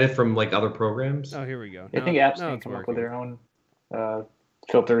 Can you add it from like other programs? Oh, here we go. I think apps can come up with their own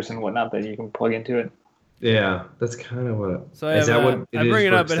filters and whatnot that you can plug into it. Yeah, that's kind of what. So I bring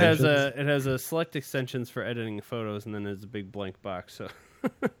it up. It has a select extensions for editing photos, and then there's a big blank box. So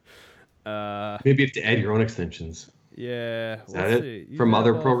maybe you have to add your own extensions. Yeah, is that it? From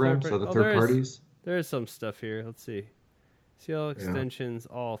other programs, other third parties? There's some stuff here. Let's see. See all extensions,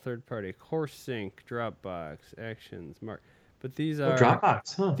 all third party. Course Sync, Dropbox, Actions, Mark. But these are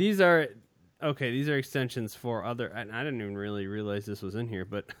Dropbox, huh? These are extensions for other. And I didn't even really realize this was in here,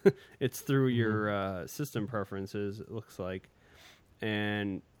 but it's through your system preferences. It looks like,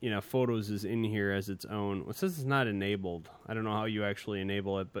 and you know, Photos is in here as its own. It says it's not enabled. I don't know how you actually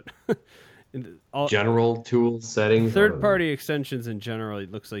enable it, but. General tools settings, third-party extensions in general,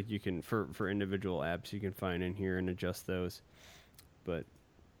 it looks like you can for individual apps you can find in here and adjust those. But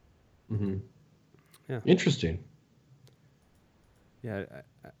yeah, interesting. Yeah,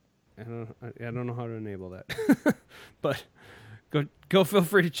 I don't know how to enable that, but go feel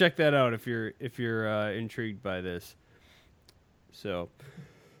free to check that out if you're intrigued by this. So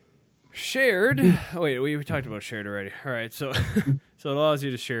shared. Oh wait, we talked about shared already. All right, so it allows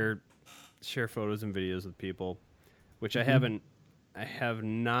you to share photos and videos with people, which I have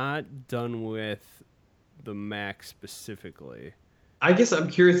not done with the Mac specifically. I guess I'm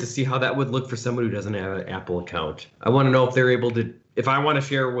curious to see how that would look for someone who doesn't have an Apple account. I want to know if they're able to, if I want to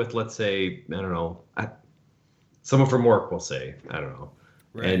share with, let's say, I don't know, someone from work, we'll say, I don't know.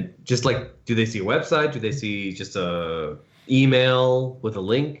 Right. And just like, do they see a website? Do they see just a email with a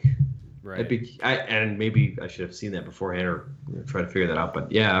link? Right. And maybe I should have seen that beforehand or try to figure that out.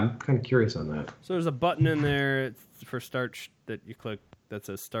 But yeah, I'm kind of curious on that. So there's a button in there for start that you click that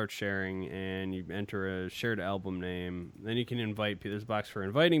says start sharing, and you enter a shared album name. Then you can invite people. There's a box for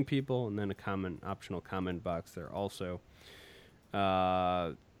inviting people, and then a optional comment box there also.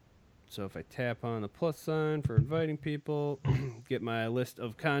 So if I tap on the plus sign for inviting people, get my list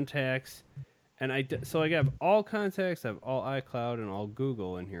of contacts. And I have all contacts, I have all iCloud and all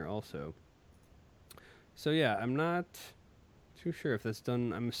Google in here also. So yeah, I'm not too sure if that's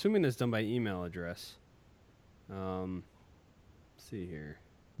done. I'm assuming that's done by email address. Let's see here.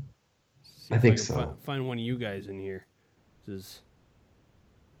 I think so. Find one of you guys in here. This is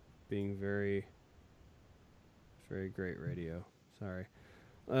being very, very great radio. Sorry.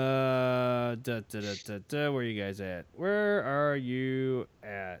 Where are you guys at? Where are you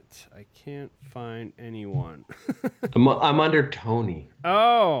at? I can't find anyone. I'm under Tony.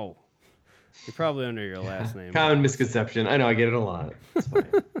 Oh, you're probably under your last name. Common misconception. I know, I get it a lot. It's fine.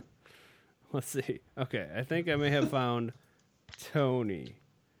 Let's see. Okay, I think I may have found Tony.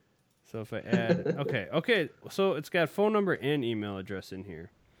 So if I add, okay. So it's got phone number and email address in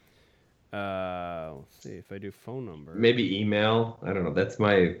here. Let's see if I do phone number. Maybe email. I don't know. That's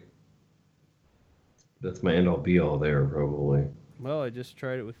my end all be all there probably. Well, I just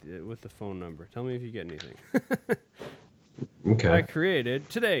tried it with the phone number. Tell me if you get anything. Okay. You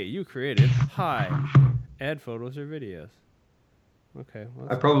created. Hi. Add photos or videos. Okay. Well,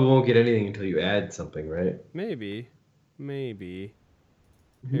 I probably won't get anything until you add something, right? Maybe.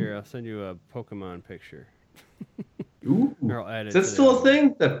 Here, I'll send you a Pokemon picture. Ooh. Or I'll add it Is that to still the- a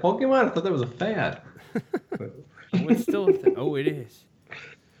thing? That Pokemon? I thought that was a fad. Oh, it's still a thing. Oh, it is.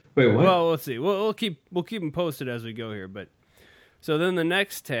 Wait, what? Well, let's see. We'll keep them posted as we go here. But so then the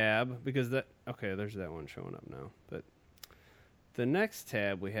next tab, because there's that one showing up now. But the next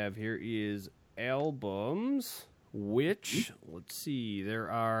tab we have here is albums, which let's see, there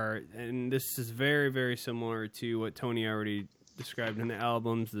are, and this is very, very similar to what Tony already described in the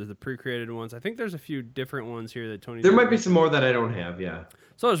albums. There's the pre-created ones. I think there's a few different ones here that Tony. There might be some more that I don't have. Yeah.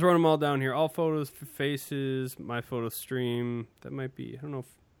 So I'll just run them all down here. All photos, faces, my photo stream. That might be. I don't know if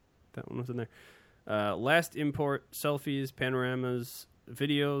that one was in there. Last import, selfies, panoramas,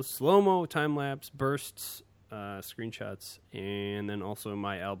 videos, slow-mo, time-lapse, bursts, screenshots, and then also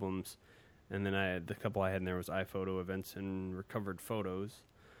my albums. And then the couple I had in there was iPhoto events and recovered photos.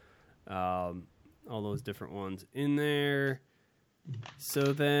 All those different ones in there. So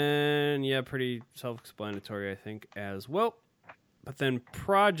then, yeah, pretty self-explanatory, I think, as well. But then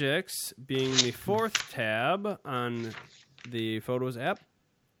projects being the fourth tab on the Photos app.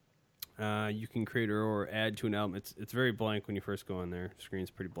 You can create or add to an album. It's very blank when you first go in there. The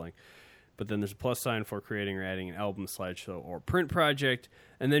screen's pretty blank. But then there's a plus sign for creating or adding an album, slideshow, or print project.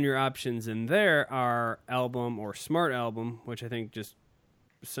 And then your options in there are album or smart album, which I think just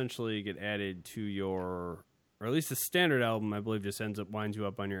essentially get added to your, or at least the standard album, I believe, just winds you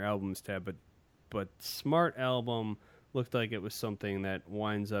up on your albums tab. But smart album looked like it was something that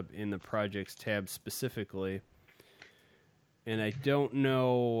winds up in the projects tab specifically. And I don't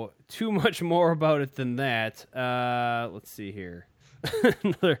know too much more about it than that. Let's see here.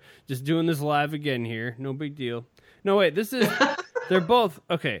 Just doing this live again here. No big deal. No, wait. This is. They're both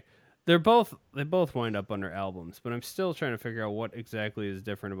okay. They both wind up under albums, but I'm still trying to figure out what exactly is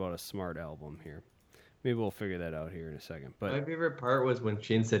different about a smart album here. Maybe we'll figure that out here in a second. But my favorite part was when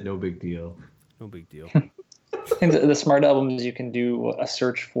Shane said, "No big deal." No big deal. And the smart albums, you can do a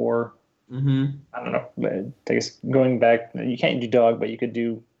search for. Mm-hmm. I don't know. I guess going back, you can't do dog, but you could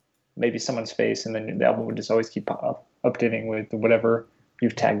do maybe someone's face, and then the album would just always keep updating with whatever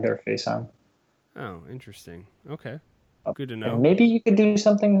you've tagged their face on. Oh, interesting. Okay, good to know. And maybe you could do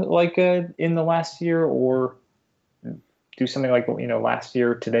something like in the last year, or do something like last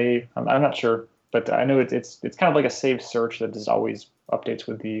year today. I'm not sure, but I know it's kind of like a saved search that just always updates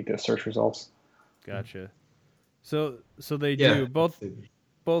with the search results. Gotcha. So they do both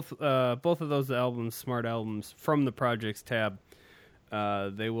of those albums, smart albums from the projects tab.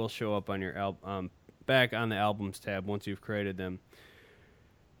 They will show up on your back on the albums tab once you've created them.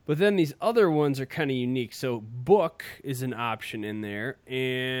 But then these other ones are kind of unique. So book is an option in there,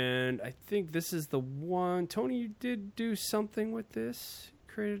 and I think this is the one. Tony, you did do something with this.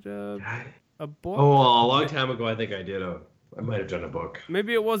 Created a book. Oh, well, a long time ago, I think I did I might have done a book.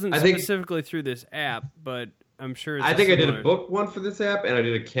 Maybe it wasn't specifically through this app, but I'm sure it's I think I did a book one for this app, and I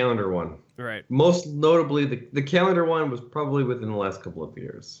did a calendar one. Right. Most notably, the calendar one was probably within the last couple of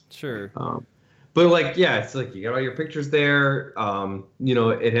years. Sure. But it's like you got all your pictures there.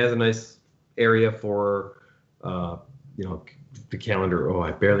 It has a nice area for, the calendar. Oh,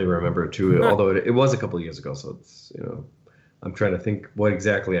 I barely remember it too. Although it was a couple of years ago, so it's I'm trying to think what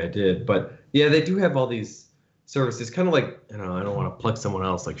exactly I did. But yeah, they do have all these services, kind of like I don't want to plug someone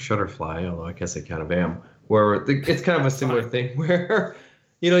else like Shutterfly, although I guess I kind of am. Where it's kind of a similar thing where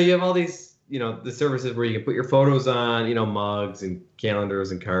you have all these. The services where you can put your photos on, mugs and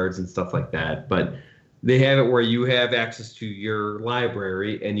calendars and cards and stuff like that. But they have it where you have access to your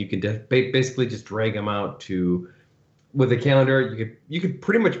library, and you can basically just drag them out with a calendar. You could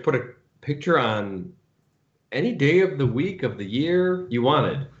pretty much put a picture on any day of the week of the year you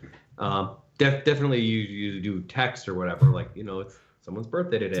wanted. Definitely you do text or whatever, like it's someone's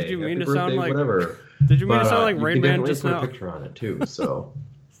birthday today. Did you mean Happy to sound birthday, like whatever? Did you mean to sound like Rain Man just now? You can definitely put a picture on it too. So.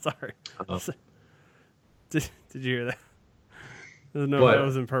 Sorry. Did you hear that? No, that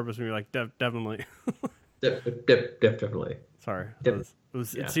was on purpose. We were like, definitely. Definitely. Sorry.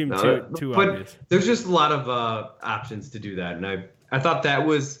 It seemed too obvious. There's just a lot of options to do that. And I thought that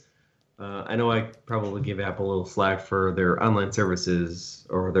was, I know I probably gave Apple a little slack for their online services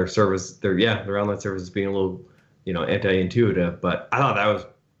or their online services being a little, anti-intuitive. But I thought that was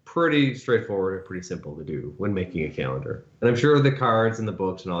pretty straightforward and pretty simple to do when making a calendar. And I'm sure the cards and the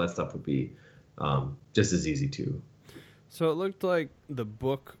books and all that stuff would be just as easy too. So it looked like the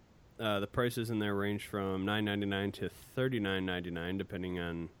book, the prices in there range from $9.99 to $39.99, depending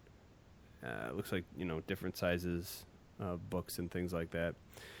on. It looks like different sizes of books and things like that.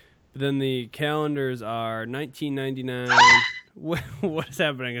 But then the calendars are $19.99. What is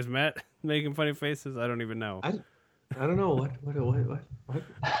happening? Is Matt making funny faces? I don't even know. I don't know what. I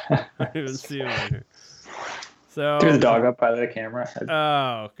don't even see him right here. So Threw the dog up by the camera.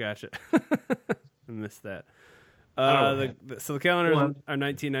 Oh, gotcha. I missed that. So the calendars are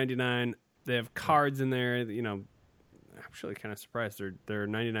 $19.99. They have cards in there. You know, I'm actually kind of surprised. They're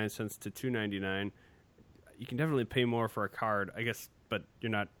 99 cents to $2.99. You can definitely pay more for a card, I guess, but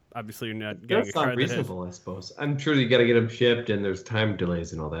you're not getting a card. That's reasonable, I suppose. I'm sure you got to get them shipped, and there's time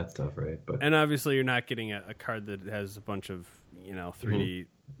delays and all that stuff, right? And obviously, you're not getting a card that has a bunch of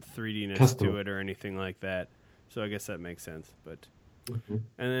 3D-ness Custom to it or anything like that. So I guess that makes sense. But and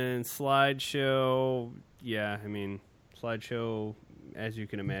then slideshow, yeah, I mean, slideshow, as you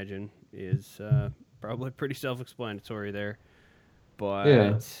can imagine, is probably pretty self-explanatory there. But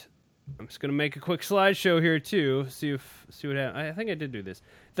I'm just gonna make a quick slideshow here too. See what happens. I think I did do this.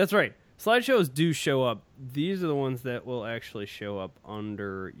 That's right. Slideshows do show up. These are the ones that will actually show up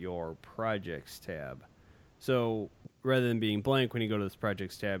under your projects tab. So rather than being blank when you go to this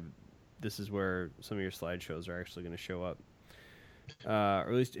projects tab, this is where some of your slideshows are actually going to show up, or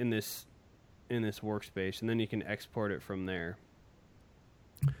at least in this workspace, and then you can export it from there.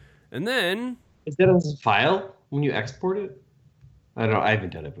 And then is that as a file when you export it? I don't know. I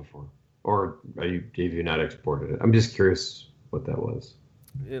haven't done it before, or have you not exported it? I'm just curious what that was.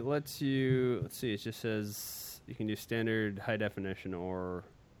 It lets you. Let's see. It just says you can do standard high definition, or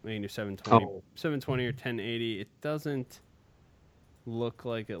you can do 720 or 1080. It doesn't look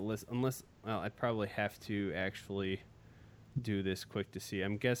like it lists unless I'd probably have to actually do this quick to see.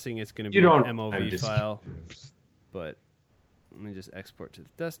 I'm guessing it's going to be an MOV file, but let me just export to the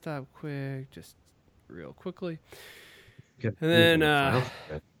desktop quick, just real quickly. And then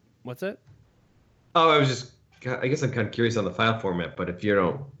what's that? Oh, I guess I'm kind of curious on the file format, but if you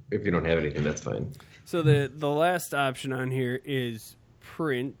don't have anything, that's fine. So the last option on here is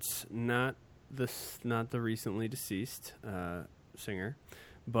print, not the recently deceased singer,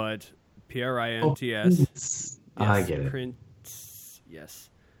 but PRINTS. Yes, I get it. Print, yes.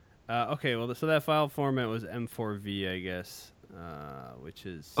 Okay, well, so that file format was M4V, I guess, which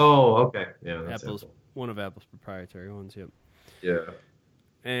is okay, yeah, that's one of Apple's proprietary ones. Yep. Yeah.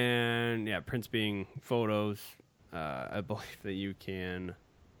 And yeah, prints being photos. I believe that you can. Let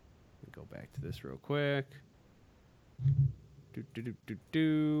me go back to this real quick.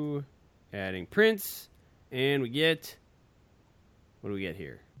 Adding prints, and we get. What do we get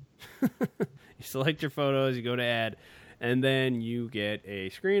here? You select your photos, you go to add, and then you get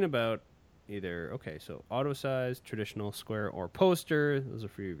a screen about either, so auto size, traditional, square, or poster. Those are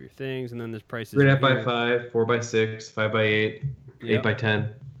for your things. And then there's prices. 3.5 by 5, 4 by 6, 5 by 8, 8 by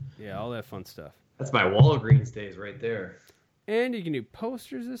 10. Yeah, all that fun stuff. That's my Walgreens days right there. And you can do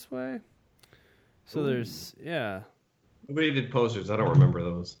posters this way. So there's, Nobody did posters. I don't remember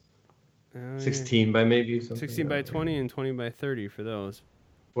those. 16 by maybe something. 16 by 20 and 20 by 30 for those.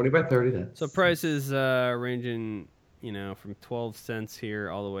 20 by 30. So prices ranging, from 12 cents here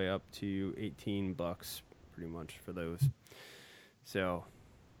all the way up to $18 pretty much for those. So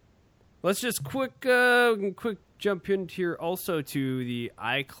let's just quick jump into here also to the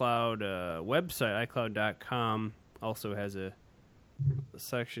iCloud website. iCloud.com also has a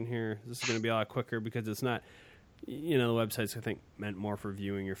section here. This is going to be a lot quicker because it's not, the website's, I think, meant more for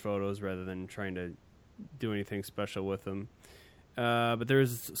viewing your photos rather than trying to do anything special with them. But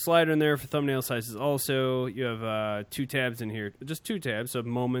there's a slider in there for thumbnail sizes also. You have 2 tabs in here, just 2 tabs of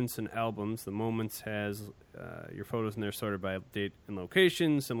moments and albums. The moments has your photos in there sorted by date and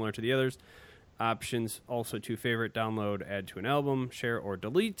location, similar to the others. Options, also 2 favorite, download, add to an album, share, or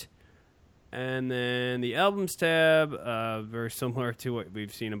delete. And then the albums tab, very similar to what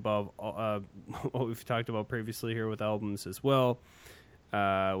we've seen above, what we've talked about previously here with albums as well,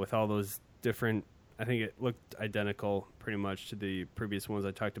 with all those different, I think it looked identical pretty much to the previous ones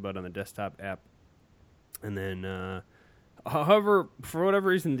I talked about on the desktop app. And then, however, for whatever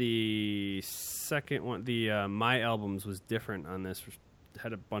reason, the second one, the My Albums was different on this,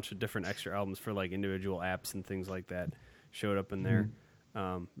 had a bunch of different extra albums for like individual apps and things like that showed up in there.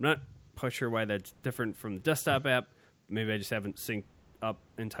 Not quite sure why that's different from the desktop app. Maybe I just haven't synced up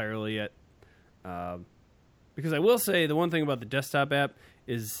entirely yet. Because I will say the one thing about the desktop app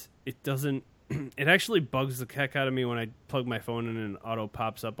is it doesn't. It actually bugs the heck out of me when I plug my phone in and auto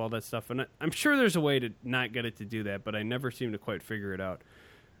pops up all that stuff. And I'm sure there's a way to not get it to do that, but I never seem to quite figure it out.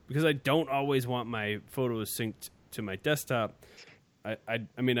 Because I don't always want my photos synced to my desktop. I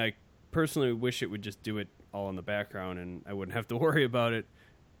mean, I personally wish it would just do it all in the background and I wouldn't have to worry about it.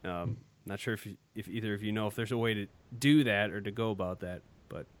 Not sure if either of you know if there's a way to do that or to go about that.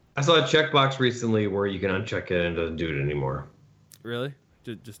 But I saw a checkbox recently where you can uncheck it and it doesn't do it anymore. Really?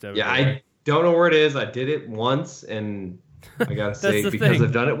 Just yeah, don't know where it is. I did it once, and I gotta say, because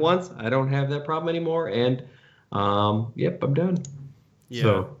I've done it once, I don't have that problem anymore. And yep, I'm done. Yeah.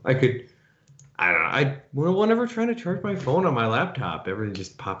 So I don't know. Whenever trying to charge my phone on my laptop, everything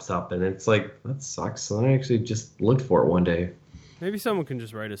just pops up, and it's like, that sucks. So I actually just looked for it one day. Maybe someone can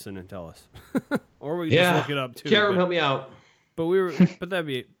just write us in and tell us, or we can just look it up too. Karen, help me out. But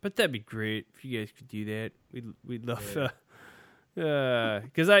that'd be great if you guys could do that. We'd love.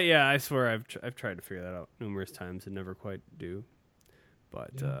 Because I swear I've tried to figure that out numerous times and never quite do.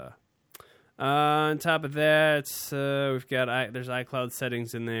 But on top of that, we've got there's iCloud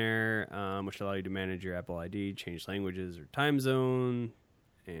settings in there, which allow you to manage your Apple ID, change languages or time zone,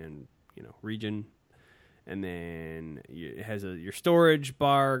 and region. And then it has your storage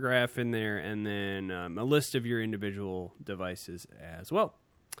bar graph in there, and then a list of your individual devices as well.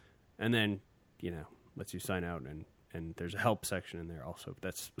 And then lets you sign out, and there's a help section in there also.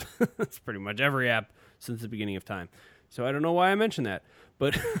 That's that's pretty much every app since the beginning of time. So I don't know why I mentioned that,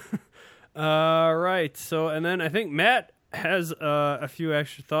 but right. So and then I think Matt has a few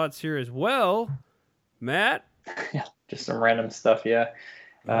extra thoughts here as well. Matt, yeah, just some random stuff. Yeah,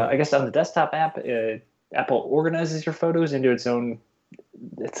 I guess on the desktop app, Apple organizes your photos into its own.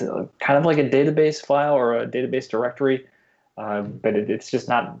 It's kind of like a database file or a database directory. But it's just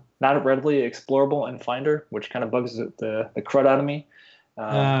not readily explorable in Finder, which kind of bugs the crud out of me.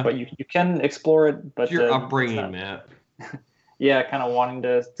 But you can explore it. But your upbringing, Matt. Yeah, kind of wanting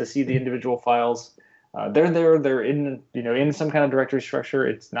to see the individual files. They're in some kind of directory structure.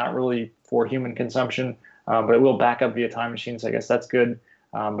 It's not really for human consumption, but it will back up via time machine. So I guess that's good.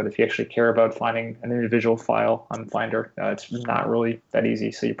 But if you actually care about finding an individual file on Finder, it's not really that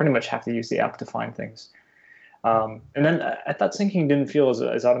easy. So you pretty much have to use the app to find things. And then I thought syncing didn't feel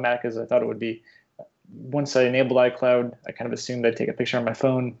as automatic as I thought it would be. Once I enabled iCloud, I kind of assumed I'd take a picture on my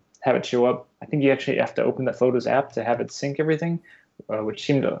phone, have it show up. I think you actually have to open the Photos app to have it sync everything, which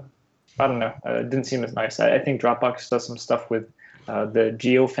seemed I don't know, it didn't seem as nice. I think Dropbox does some stuff with the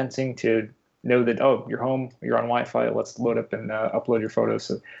geofencing to know that, oh, you're home, you're on Wi-Fi, let's load up and upload your photos.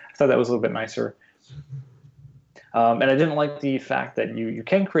 So I thought that was a little bit nicer. And I didn't like the fact that you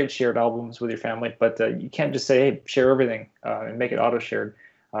can create shared albums with your family, but you can't just say, hey, share everything and make it auto-shared.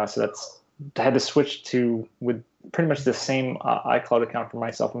 So I had to switch to with pretty much the same iCloud account for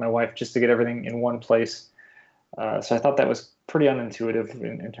myself and my wife just to get everything in one place. So I thought that was pretty unintuitive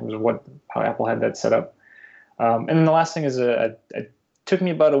in terms of how Apple had that set up. And then the last thing is it took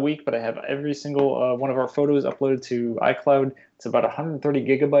me about a week, but I have every single one of our photos uploaded to iCloud. It's about 130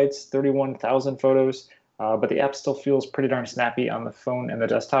 gigabytes, 31,000 photos. But the app still feels pretty darn snappy on the phone and the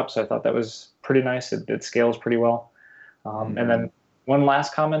desktop, so I thought that was pretty nice. It scales pretty well. And then one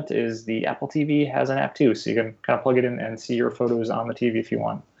last comment is the Apple TV has an app too, so you can kind of plug it in and see your photos on the TV if you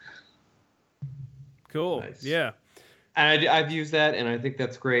want. Cool. Nice. Yeah. I've used that, and I think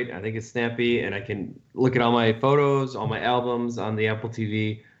that's great. I think it's snappy, and I can look at all my photos, all my albums on the Apple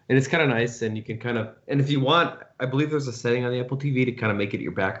TV, and it's kind of nice. And you can and if you want, I believe there's a setting on the Apple TV to kind of make it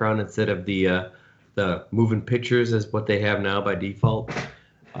your background instead of the moving pictures as what they have now by default,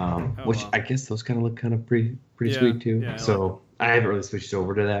 which I guess those kind of look kind of pretty sweet too. Yeah, so I haven't really switched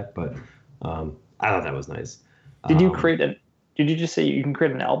over to that, but I thought that was nice. Did you just say you can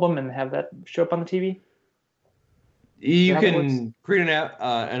create an album and have that show up on the TV? You can create an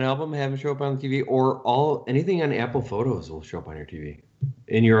album, have it show up on the TV, or anything on Apple Photos will show up on your TV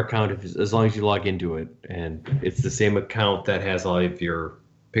in your account as long as you log into it, and it's the same account that has all of your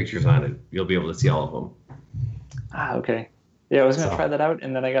pictures on it. You'll be able to see all of them. Okay. Yeah, I was going to try that out,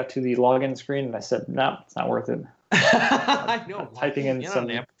 and then I got to the login screen, and I said, no, it's not worth it. I know. Typing in some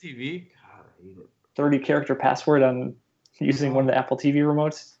Apple TV. God, I hate it. 30-character password on using one of the Apple TV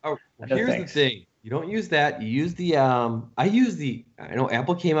remotes. Oh, here's the thing. You don't use that. You use the I know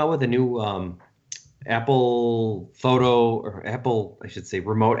Apple came out with a new Apple Photo, or Apple, I should say,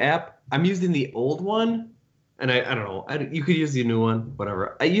 remote app. I'm using the old one. And I don't know. You could use the new one,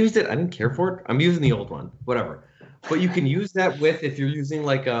 whatever. I used it. I didn't care for it. I'm using the old one, whatever. But you can use that if you're using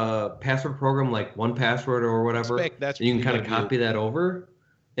like a password program like 1Password or whatever. And you can kind of copy that over,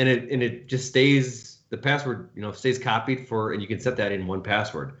 and it just stays. The password stays copied and you can set that in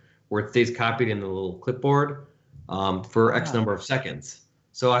 1Password where it stays copied in the little clipboard for X number of seconds.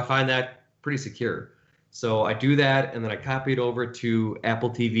 So I find that pretty secure. So I do that, and then I copy it over to Apple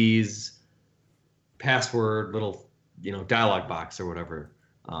TV's password little dialog box or whatever.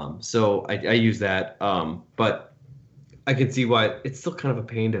 So I use that, but I can see why it's still kind of a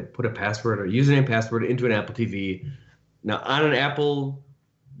pain to put a password or username password into an Apple TV. Now on an Apple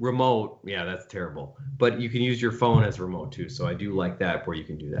remote, yeah, that's terrible. But you can use your phone as remote too. So I do like that where you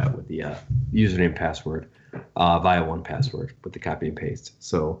can do that with the username password via 1Password with the copy and paste.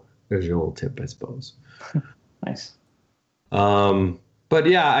 So there's your little tip, I suppose. Nice. But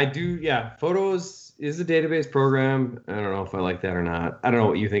yeah, I do. Yeah, Photos is a database program. I don't know if I like that or not. I don't know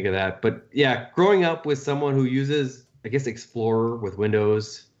what you think of that. But yeah, growing up with someone who uses, I guess, Explorer with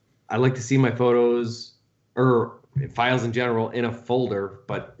Windows, I like to see my photos or files in general in a folder.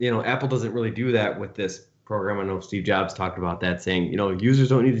 But, Apple doesn't really do that with this program. I know Steve Jobs talked about that, saying, users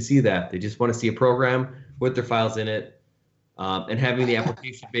don't need to see that. They just want to see a program with their files in it. And having the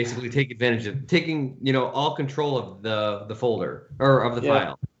application basically take advantage of taking, all control of the folder or of the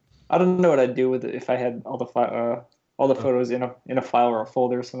file. I don't know what I'd do with it if I had all the photos in a file or a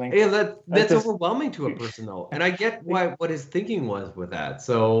folder or something. Yeah, that's overwhelming to a person though, and I get what his thinking was with that.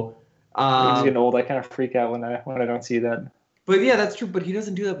 So I'm getting old. I kind of freak out when I don't see that. But yeah, that's true. But he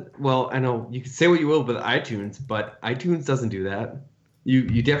doesn't do that. Well, I know you can say what you will with iTunes, but iTunes doesn't do that.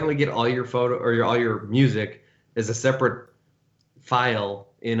 You definitely get all your photo or all your music as a separate file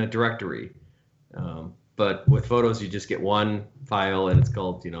in a directory, but with Photos you just get one file and it's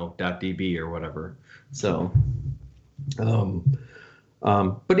called .db or whatever. So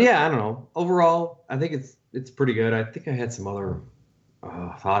but yeah, I don't know, overall I think it's pretty good. I think I had some other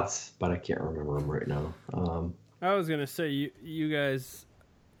thoughts, but I can't remember them right now. I was gonna say you guys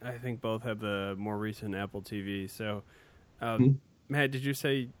I think both have the more recent Apple TV, so Matt, did you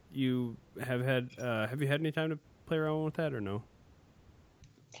say you have you had any time to play around with that or no?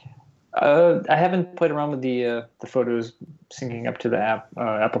 I haven't played around with the photos syncing up to the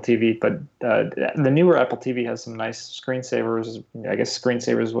Apple TV, but the newer Apple TV has some nice screensavers. I guess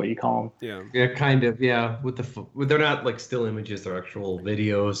screensavers is what you call them. Yeah, kind of. Yeah, they're not like still images; they're actual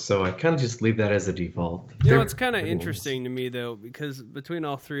videos. So I kind of just leave that as a default. It's kind of interesting to me though, because between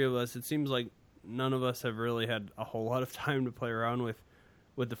all three of us, it seems like none of us have really had a whole lot of time to play around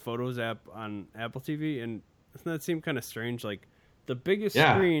with the Photos app on Apple TV, and doesn't that seem kind of strange? Like the biggest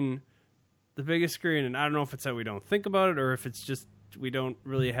screen, and I don't know if it's that we don't think about it or if it's just we don't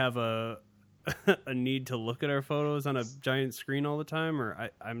really have a need to look at our photos on a giant screen all the time, or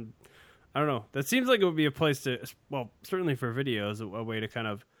I don't know. That seems like it would be a place to, well, certainly for videos, a way to kind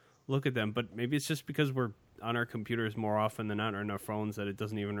of look at them, but maybe it's just because we're on our computers more often than not, or on our phones, that it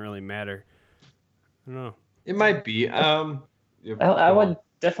doesn't even really matter. I don't know. It might be. I would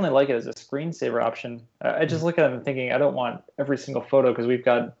definitely like it as a screensaver option. I just look at it and thinking I don't want every single photo because we've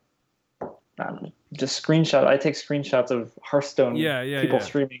got just screenshot. I take screenshots of Hearthstone people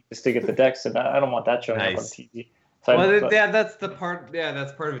streaming just to get the decks, and I don't want that showing up on TV. So that's the part. Yeah,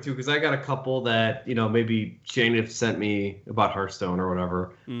 that's part of it too. Because I got a couple that maybe Shane sent me about Hearthstone or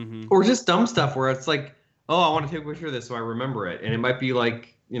whatever, or just dumb stuff where it's like, oh, I want to take a picture of this so I remember it, and it might be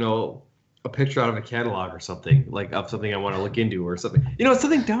like a picture out of a catalog or something, like of something I want to look into or something.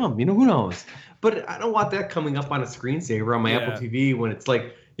 Something dumb. Who knows? But I don't want that coming up on a screensaver on my Apple TV when it's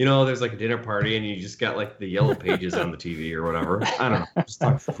like. There's like a dinner party and you just got like the yellow pages on the TV or whatever. I don't know. Just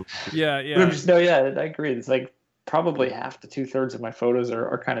talk food. Yeah. I agree. It's like probably half to 2/3 of my photos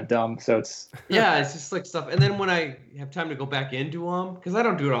are kind of dumb. So it's it's just like stuff. And then when I have time to go back into them, because I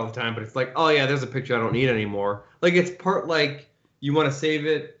don't do it all the time, but it's like, oh yeah, there's a picture I don't need anymore. Like it's part like you want to save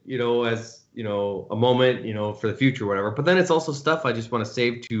it, as a moment, for the future, or whatever. But then it's also stuff I just want to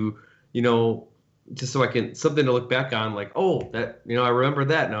save to, just so I can something to look back on, like, oh, that I remember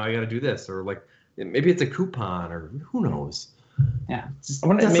that. Now I got to do this, or like maybe it's a coupon, or who knows. Yeah,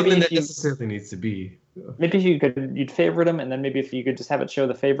 maybe something that necessarily needs to be. Maybe if you'd favorite them, and then maybe if you could just have it show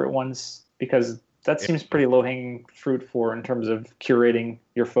the favorite ones, because that seems pretty low hanging fruit in terms of curating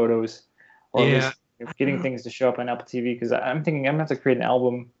your photos, or at least getting things to show up on Apple TV. Because I'm thinking I'm gonna have to create an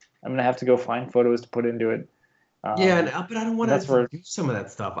album. I'm gonna have to go find photos to put into it. But I don't want to do some of that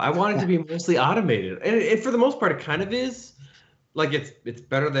stuff. I want it to be mostly automated, and for the most part, it kind of is. Like it's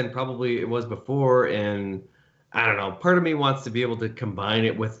better than probably it was before, and I don't know. Part of me wants to be able to combine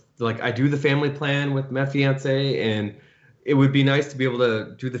it with, like, I do the family plan with my fiance, and it would be nice to be able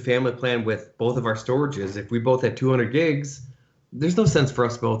to do the family plan with both of our storages. If we both had 200 gigs, there's no sense for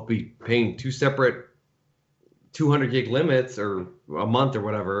us both be paying two separate 200 gig limits or a month or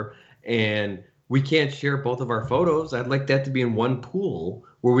whatever, and we can't share both of our photos. I'd like that to be in one pool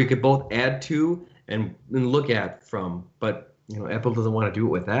where we could both add to and look at from. But, Apple doesn't want to do it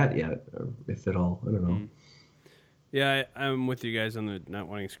with that yet, if at all. I don't know. Yeah, I'm with you guys on the not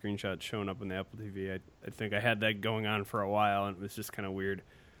wanting screenshots showing up on the Apple TV. I think I had that going on for a while, and it was just kind of weird.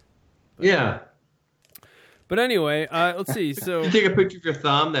 But anyway, let's see. So you take a picture of your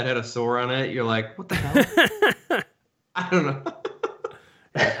thumb that had a sore on it. You're like, what the hell? I don't know.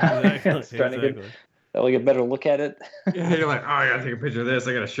 Exactly. Trying to get a better look at it. Yeah, you're like, oh, I gotta take a picture of this.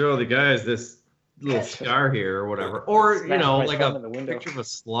 I gotta show the guys this little scar here or whatever. Or, like a picture of a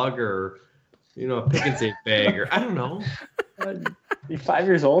slug or, a pick and save bag or I don't know. You're 5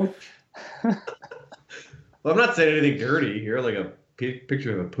 years old? Well, I'm not saying anything dirty here, like a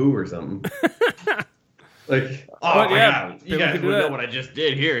picture of a poo or something. Like, oh my God, you guys would know what I just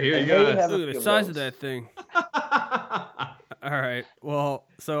did. Here you go. Look at the size of that thing. All right. Well,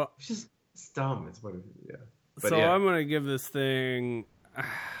 so it's just dumb. It's what it is. Yeah. But so I'm gonna give this thing.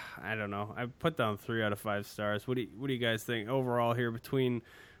 I don't know. I put down 3 out of 5 stars. What do you guys think overall here? Between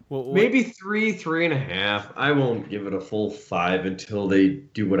maybe 3.5. I won't give it a full 5 until they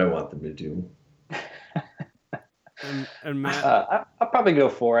do what I want them to do. And Matt, I'll probably go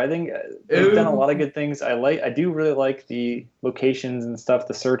 4. I think they've done a lot of good things. I do really like the locations and stuff,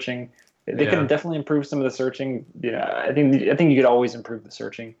 the searching. They can definitely improve some of the searching. Yeah, I think you could always improve the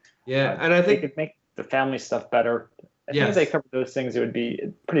searching. Yeah, and I think they could make the family stuff better. I think if they covered those things, it would be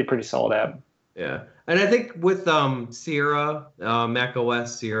a pretty solid app. Yeah, and I think with Sierra, Mac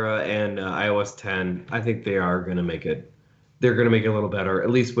OS Sierra, and iOS 10, I think they are going to make it. They're going to make it a little better, at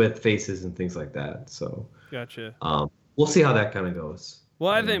least with faces and things like that. So. Gotcha. We'll see how that kind of goes. Well,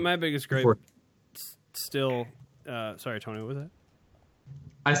 I think my biggest gripe still. Sorry, Tony, what was that?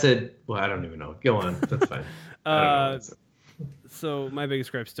 I said, well, I don't even know. Go on. That's fine. So my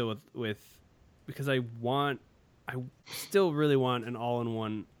biggest gripe still with because I still really want an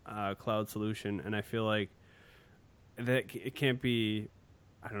all-in-one cloud solution, and I feel like that it can't be.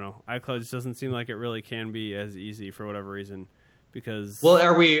 I don't know. iCloud just doesn't seem like it really can be as easy for whatever reason. Because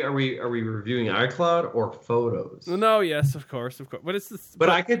are we reviewing iCloud or Photos? No, yes, of course, but it's this. But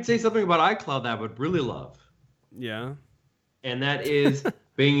I could say something about iCloud that I would really love. Yeah, and that is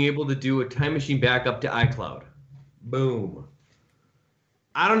being able to do a time machine backup to iCloud. Boom.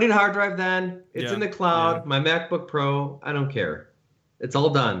 I don't need a hard drive then. It's in the cloud. Yeah. My MacBook Pro. I don't care. It's all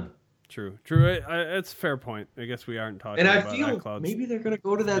done. True. It's a fair point. I guess we aren't talking. And I about feel iCloud maybe they're going to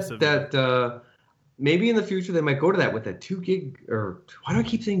go to that. Maybe in the future they might go to that with a 2 gig, or why do I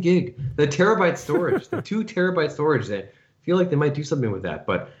keep saying gig? The terabyte storage, the 2 terabyte storage. I feel like they might do something with that.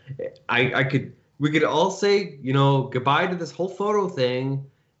 But we could all say, goodbye to this whole photo thing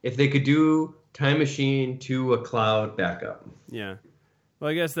if they could do time machine to a cloud backup. Yeah. Well,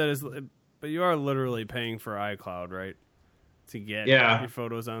 I guess that is, but you are literally paying for iCloud, right? To get your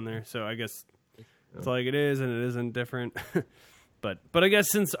photos on there. So I guess it's like it is, and it isn't different. But I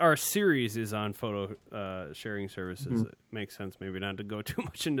guess since our series is on photo sharing services, it makes sense maybe not to go too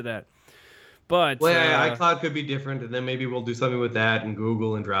much into that. But iCloud could be different, and then maybe we'll do something with that and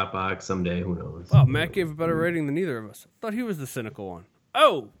Google and Dropbox someday. Who knows? Oh, Matt gave a better rating than either of us. I thought he was the cynical one.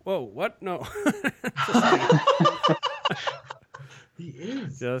 Oh, whoa, what? No. He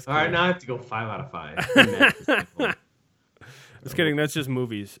is. Just all right, now I have to go 5 out of 5. Just kidding. That's just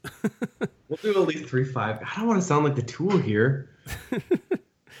movies. We'll do at least 3.5. I don't want to sound like the tool here.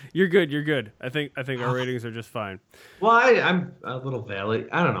 You're good. I think our ratings are just fine. Well, I'm a little valley.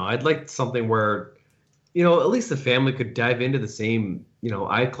 I don't know. I'd like something where, at least the family could dive into the same,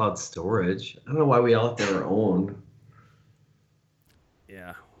 iCloud storage. I don't know why we all have to have our own.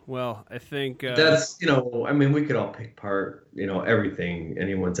 Yeah. Well, I think that's, we could all pick apart, everything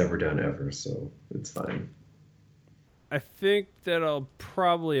anyone's ever done ever. So it's fine. I think that'll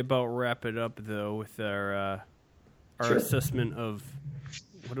probably about wrap it up, though, with our assessment of,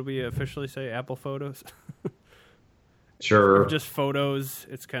 what do we officially say, Apple Photos? Sure. Or just Photos.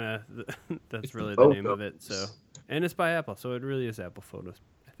 It's kind of, that's really the name of it. So, and it's by Apple, so it really is Apple Photos,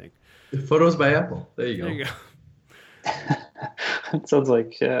 I think. Photos by Apple. There you go. It sounds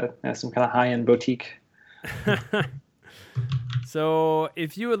like some kind of high-end boutique. So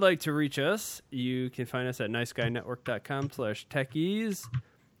if you would like to reach us, you can find us at niceguynetwork.com/techies.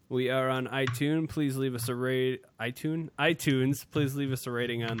 We are on iTunes. Please leave us a iTunes. Please leave us a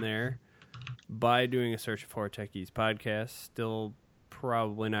rating on there by doing a search for Techies Podcast. Still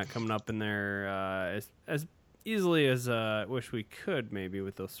probably not coming up in there as easily as I wish we could, maybe,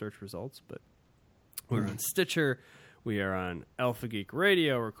 with those search results. But we're on Stitcher. We are on Alpha Geek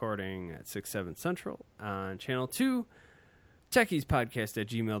Radio, recording at 6/7 Central on Channel 2.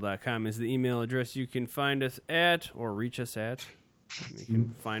 TechiesPodcast@gmail.com is the email address you can find us at, or reach us at. You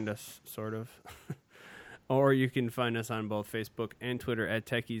can find us, sort of. Or you can find us on both Facebook and Twitter at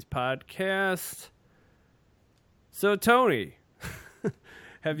Techies Podcast. So, Tony,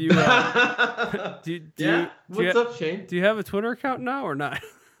 have you... What's up, Shane? Do you have a Twitter account now or not?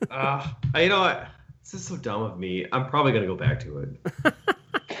 You know what? This is so dumb of me. I'm probably going to go back to it.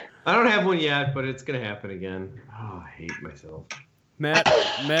 I don't have one yet, but it's going to happen again. Oh, I hate myself. Matt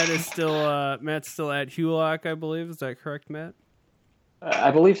is still Matt's still at Hulock, I believe. Is that correct, Matt?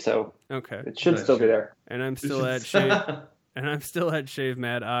 I believe so. Okay. It should still be there. And I'm still at Shave. And I'm still at Shave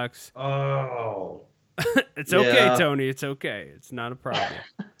Mad Ox. Oh. It's okay, Tony. It's okay. It's not a problem.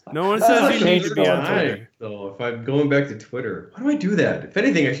 No one says you need to be on Twitter. So if I'm going back to Twitter, why do I do that? If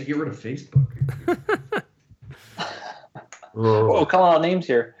anything, I should get rid of Facebook. Oh, calling out names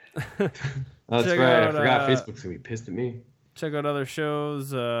here. That's Check right. out, I forgot Facebook's gonna be pissed at me. Check out other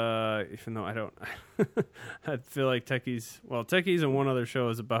shows, even though I don't. I feel like Techies and one other show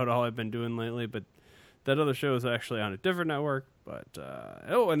is about all I've been doing lately, but that other show is actually on a different network. But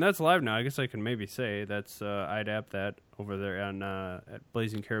and that's live now. I guess I can maybe say that's I'd app that over there on at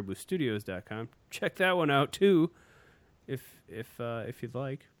blazingcariboustudios.com. Check that one out too, if you'd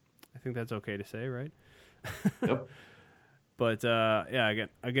like. I think that's okay to say, right? Yep. But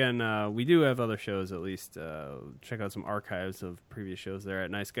again, we do have other shows. At least check out some archives of previous shows there at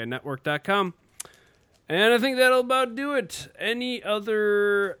niceguynetwork.com. And I think that'll about do it. Anything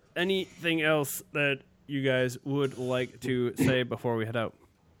else that you guys would like to say before we head out?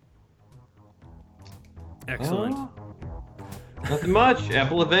 Excellent. Nothing much.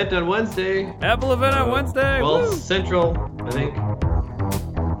 Apple event on Wednesday. Apple event on Wednesday. 12 Central, I think.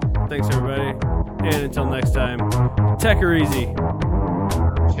 Thanks, everybody. And until next time, tech her easy.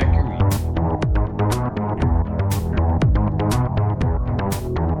 Check your read.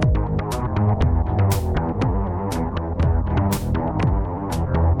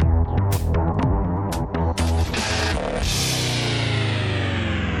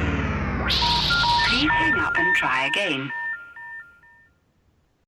 Please hang up and try again.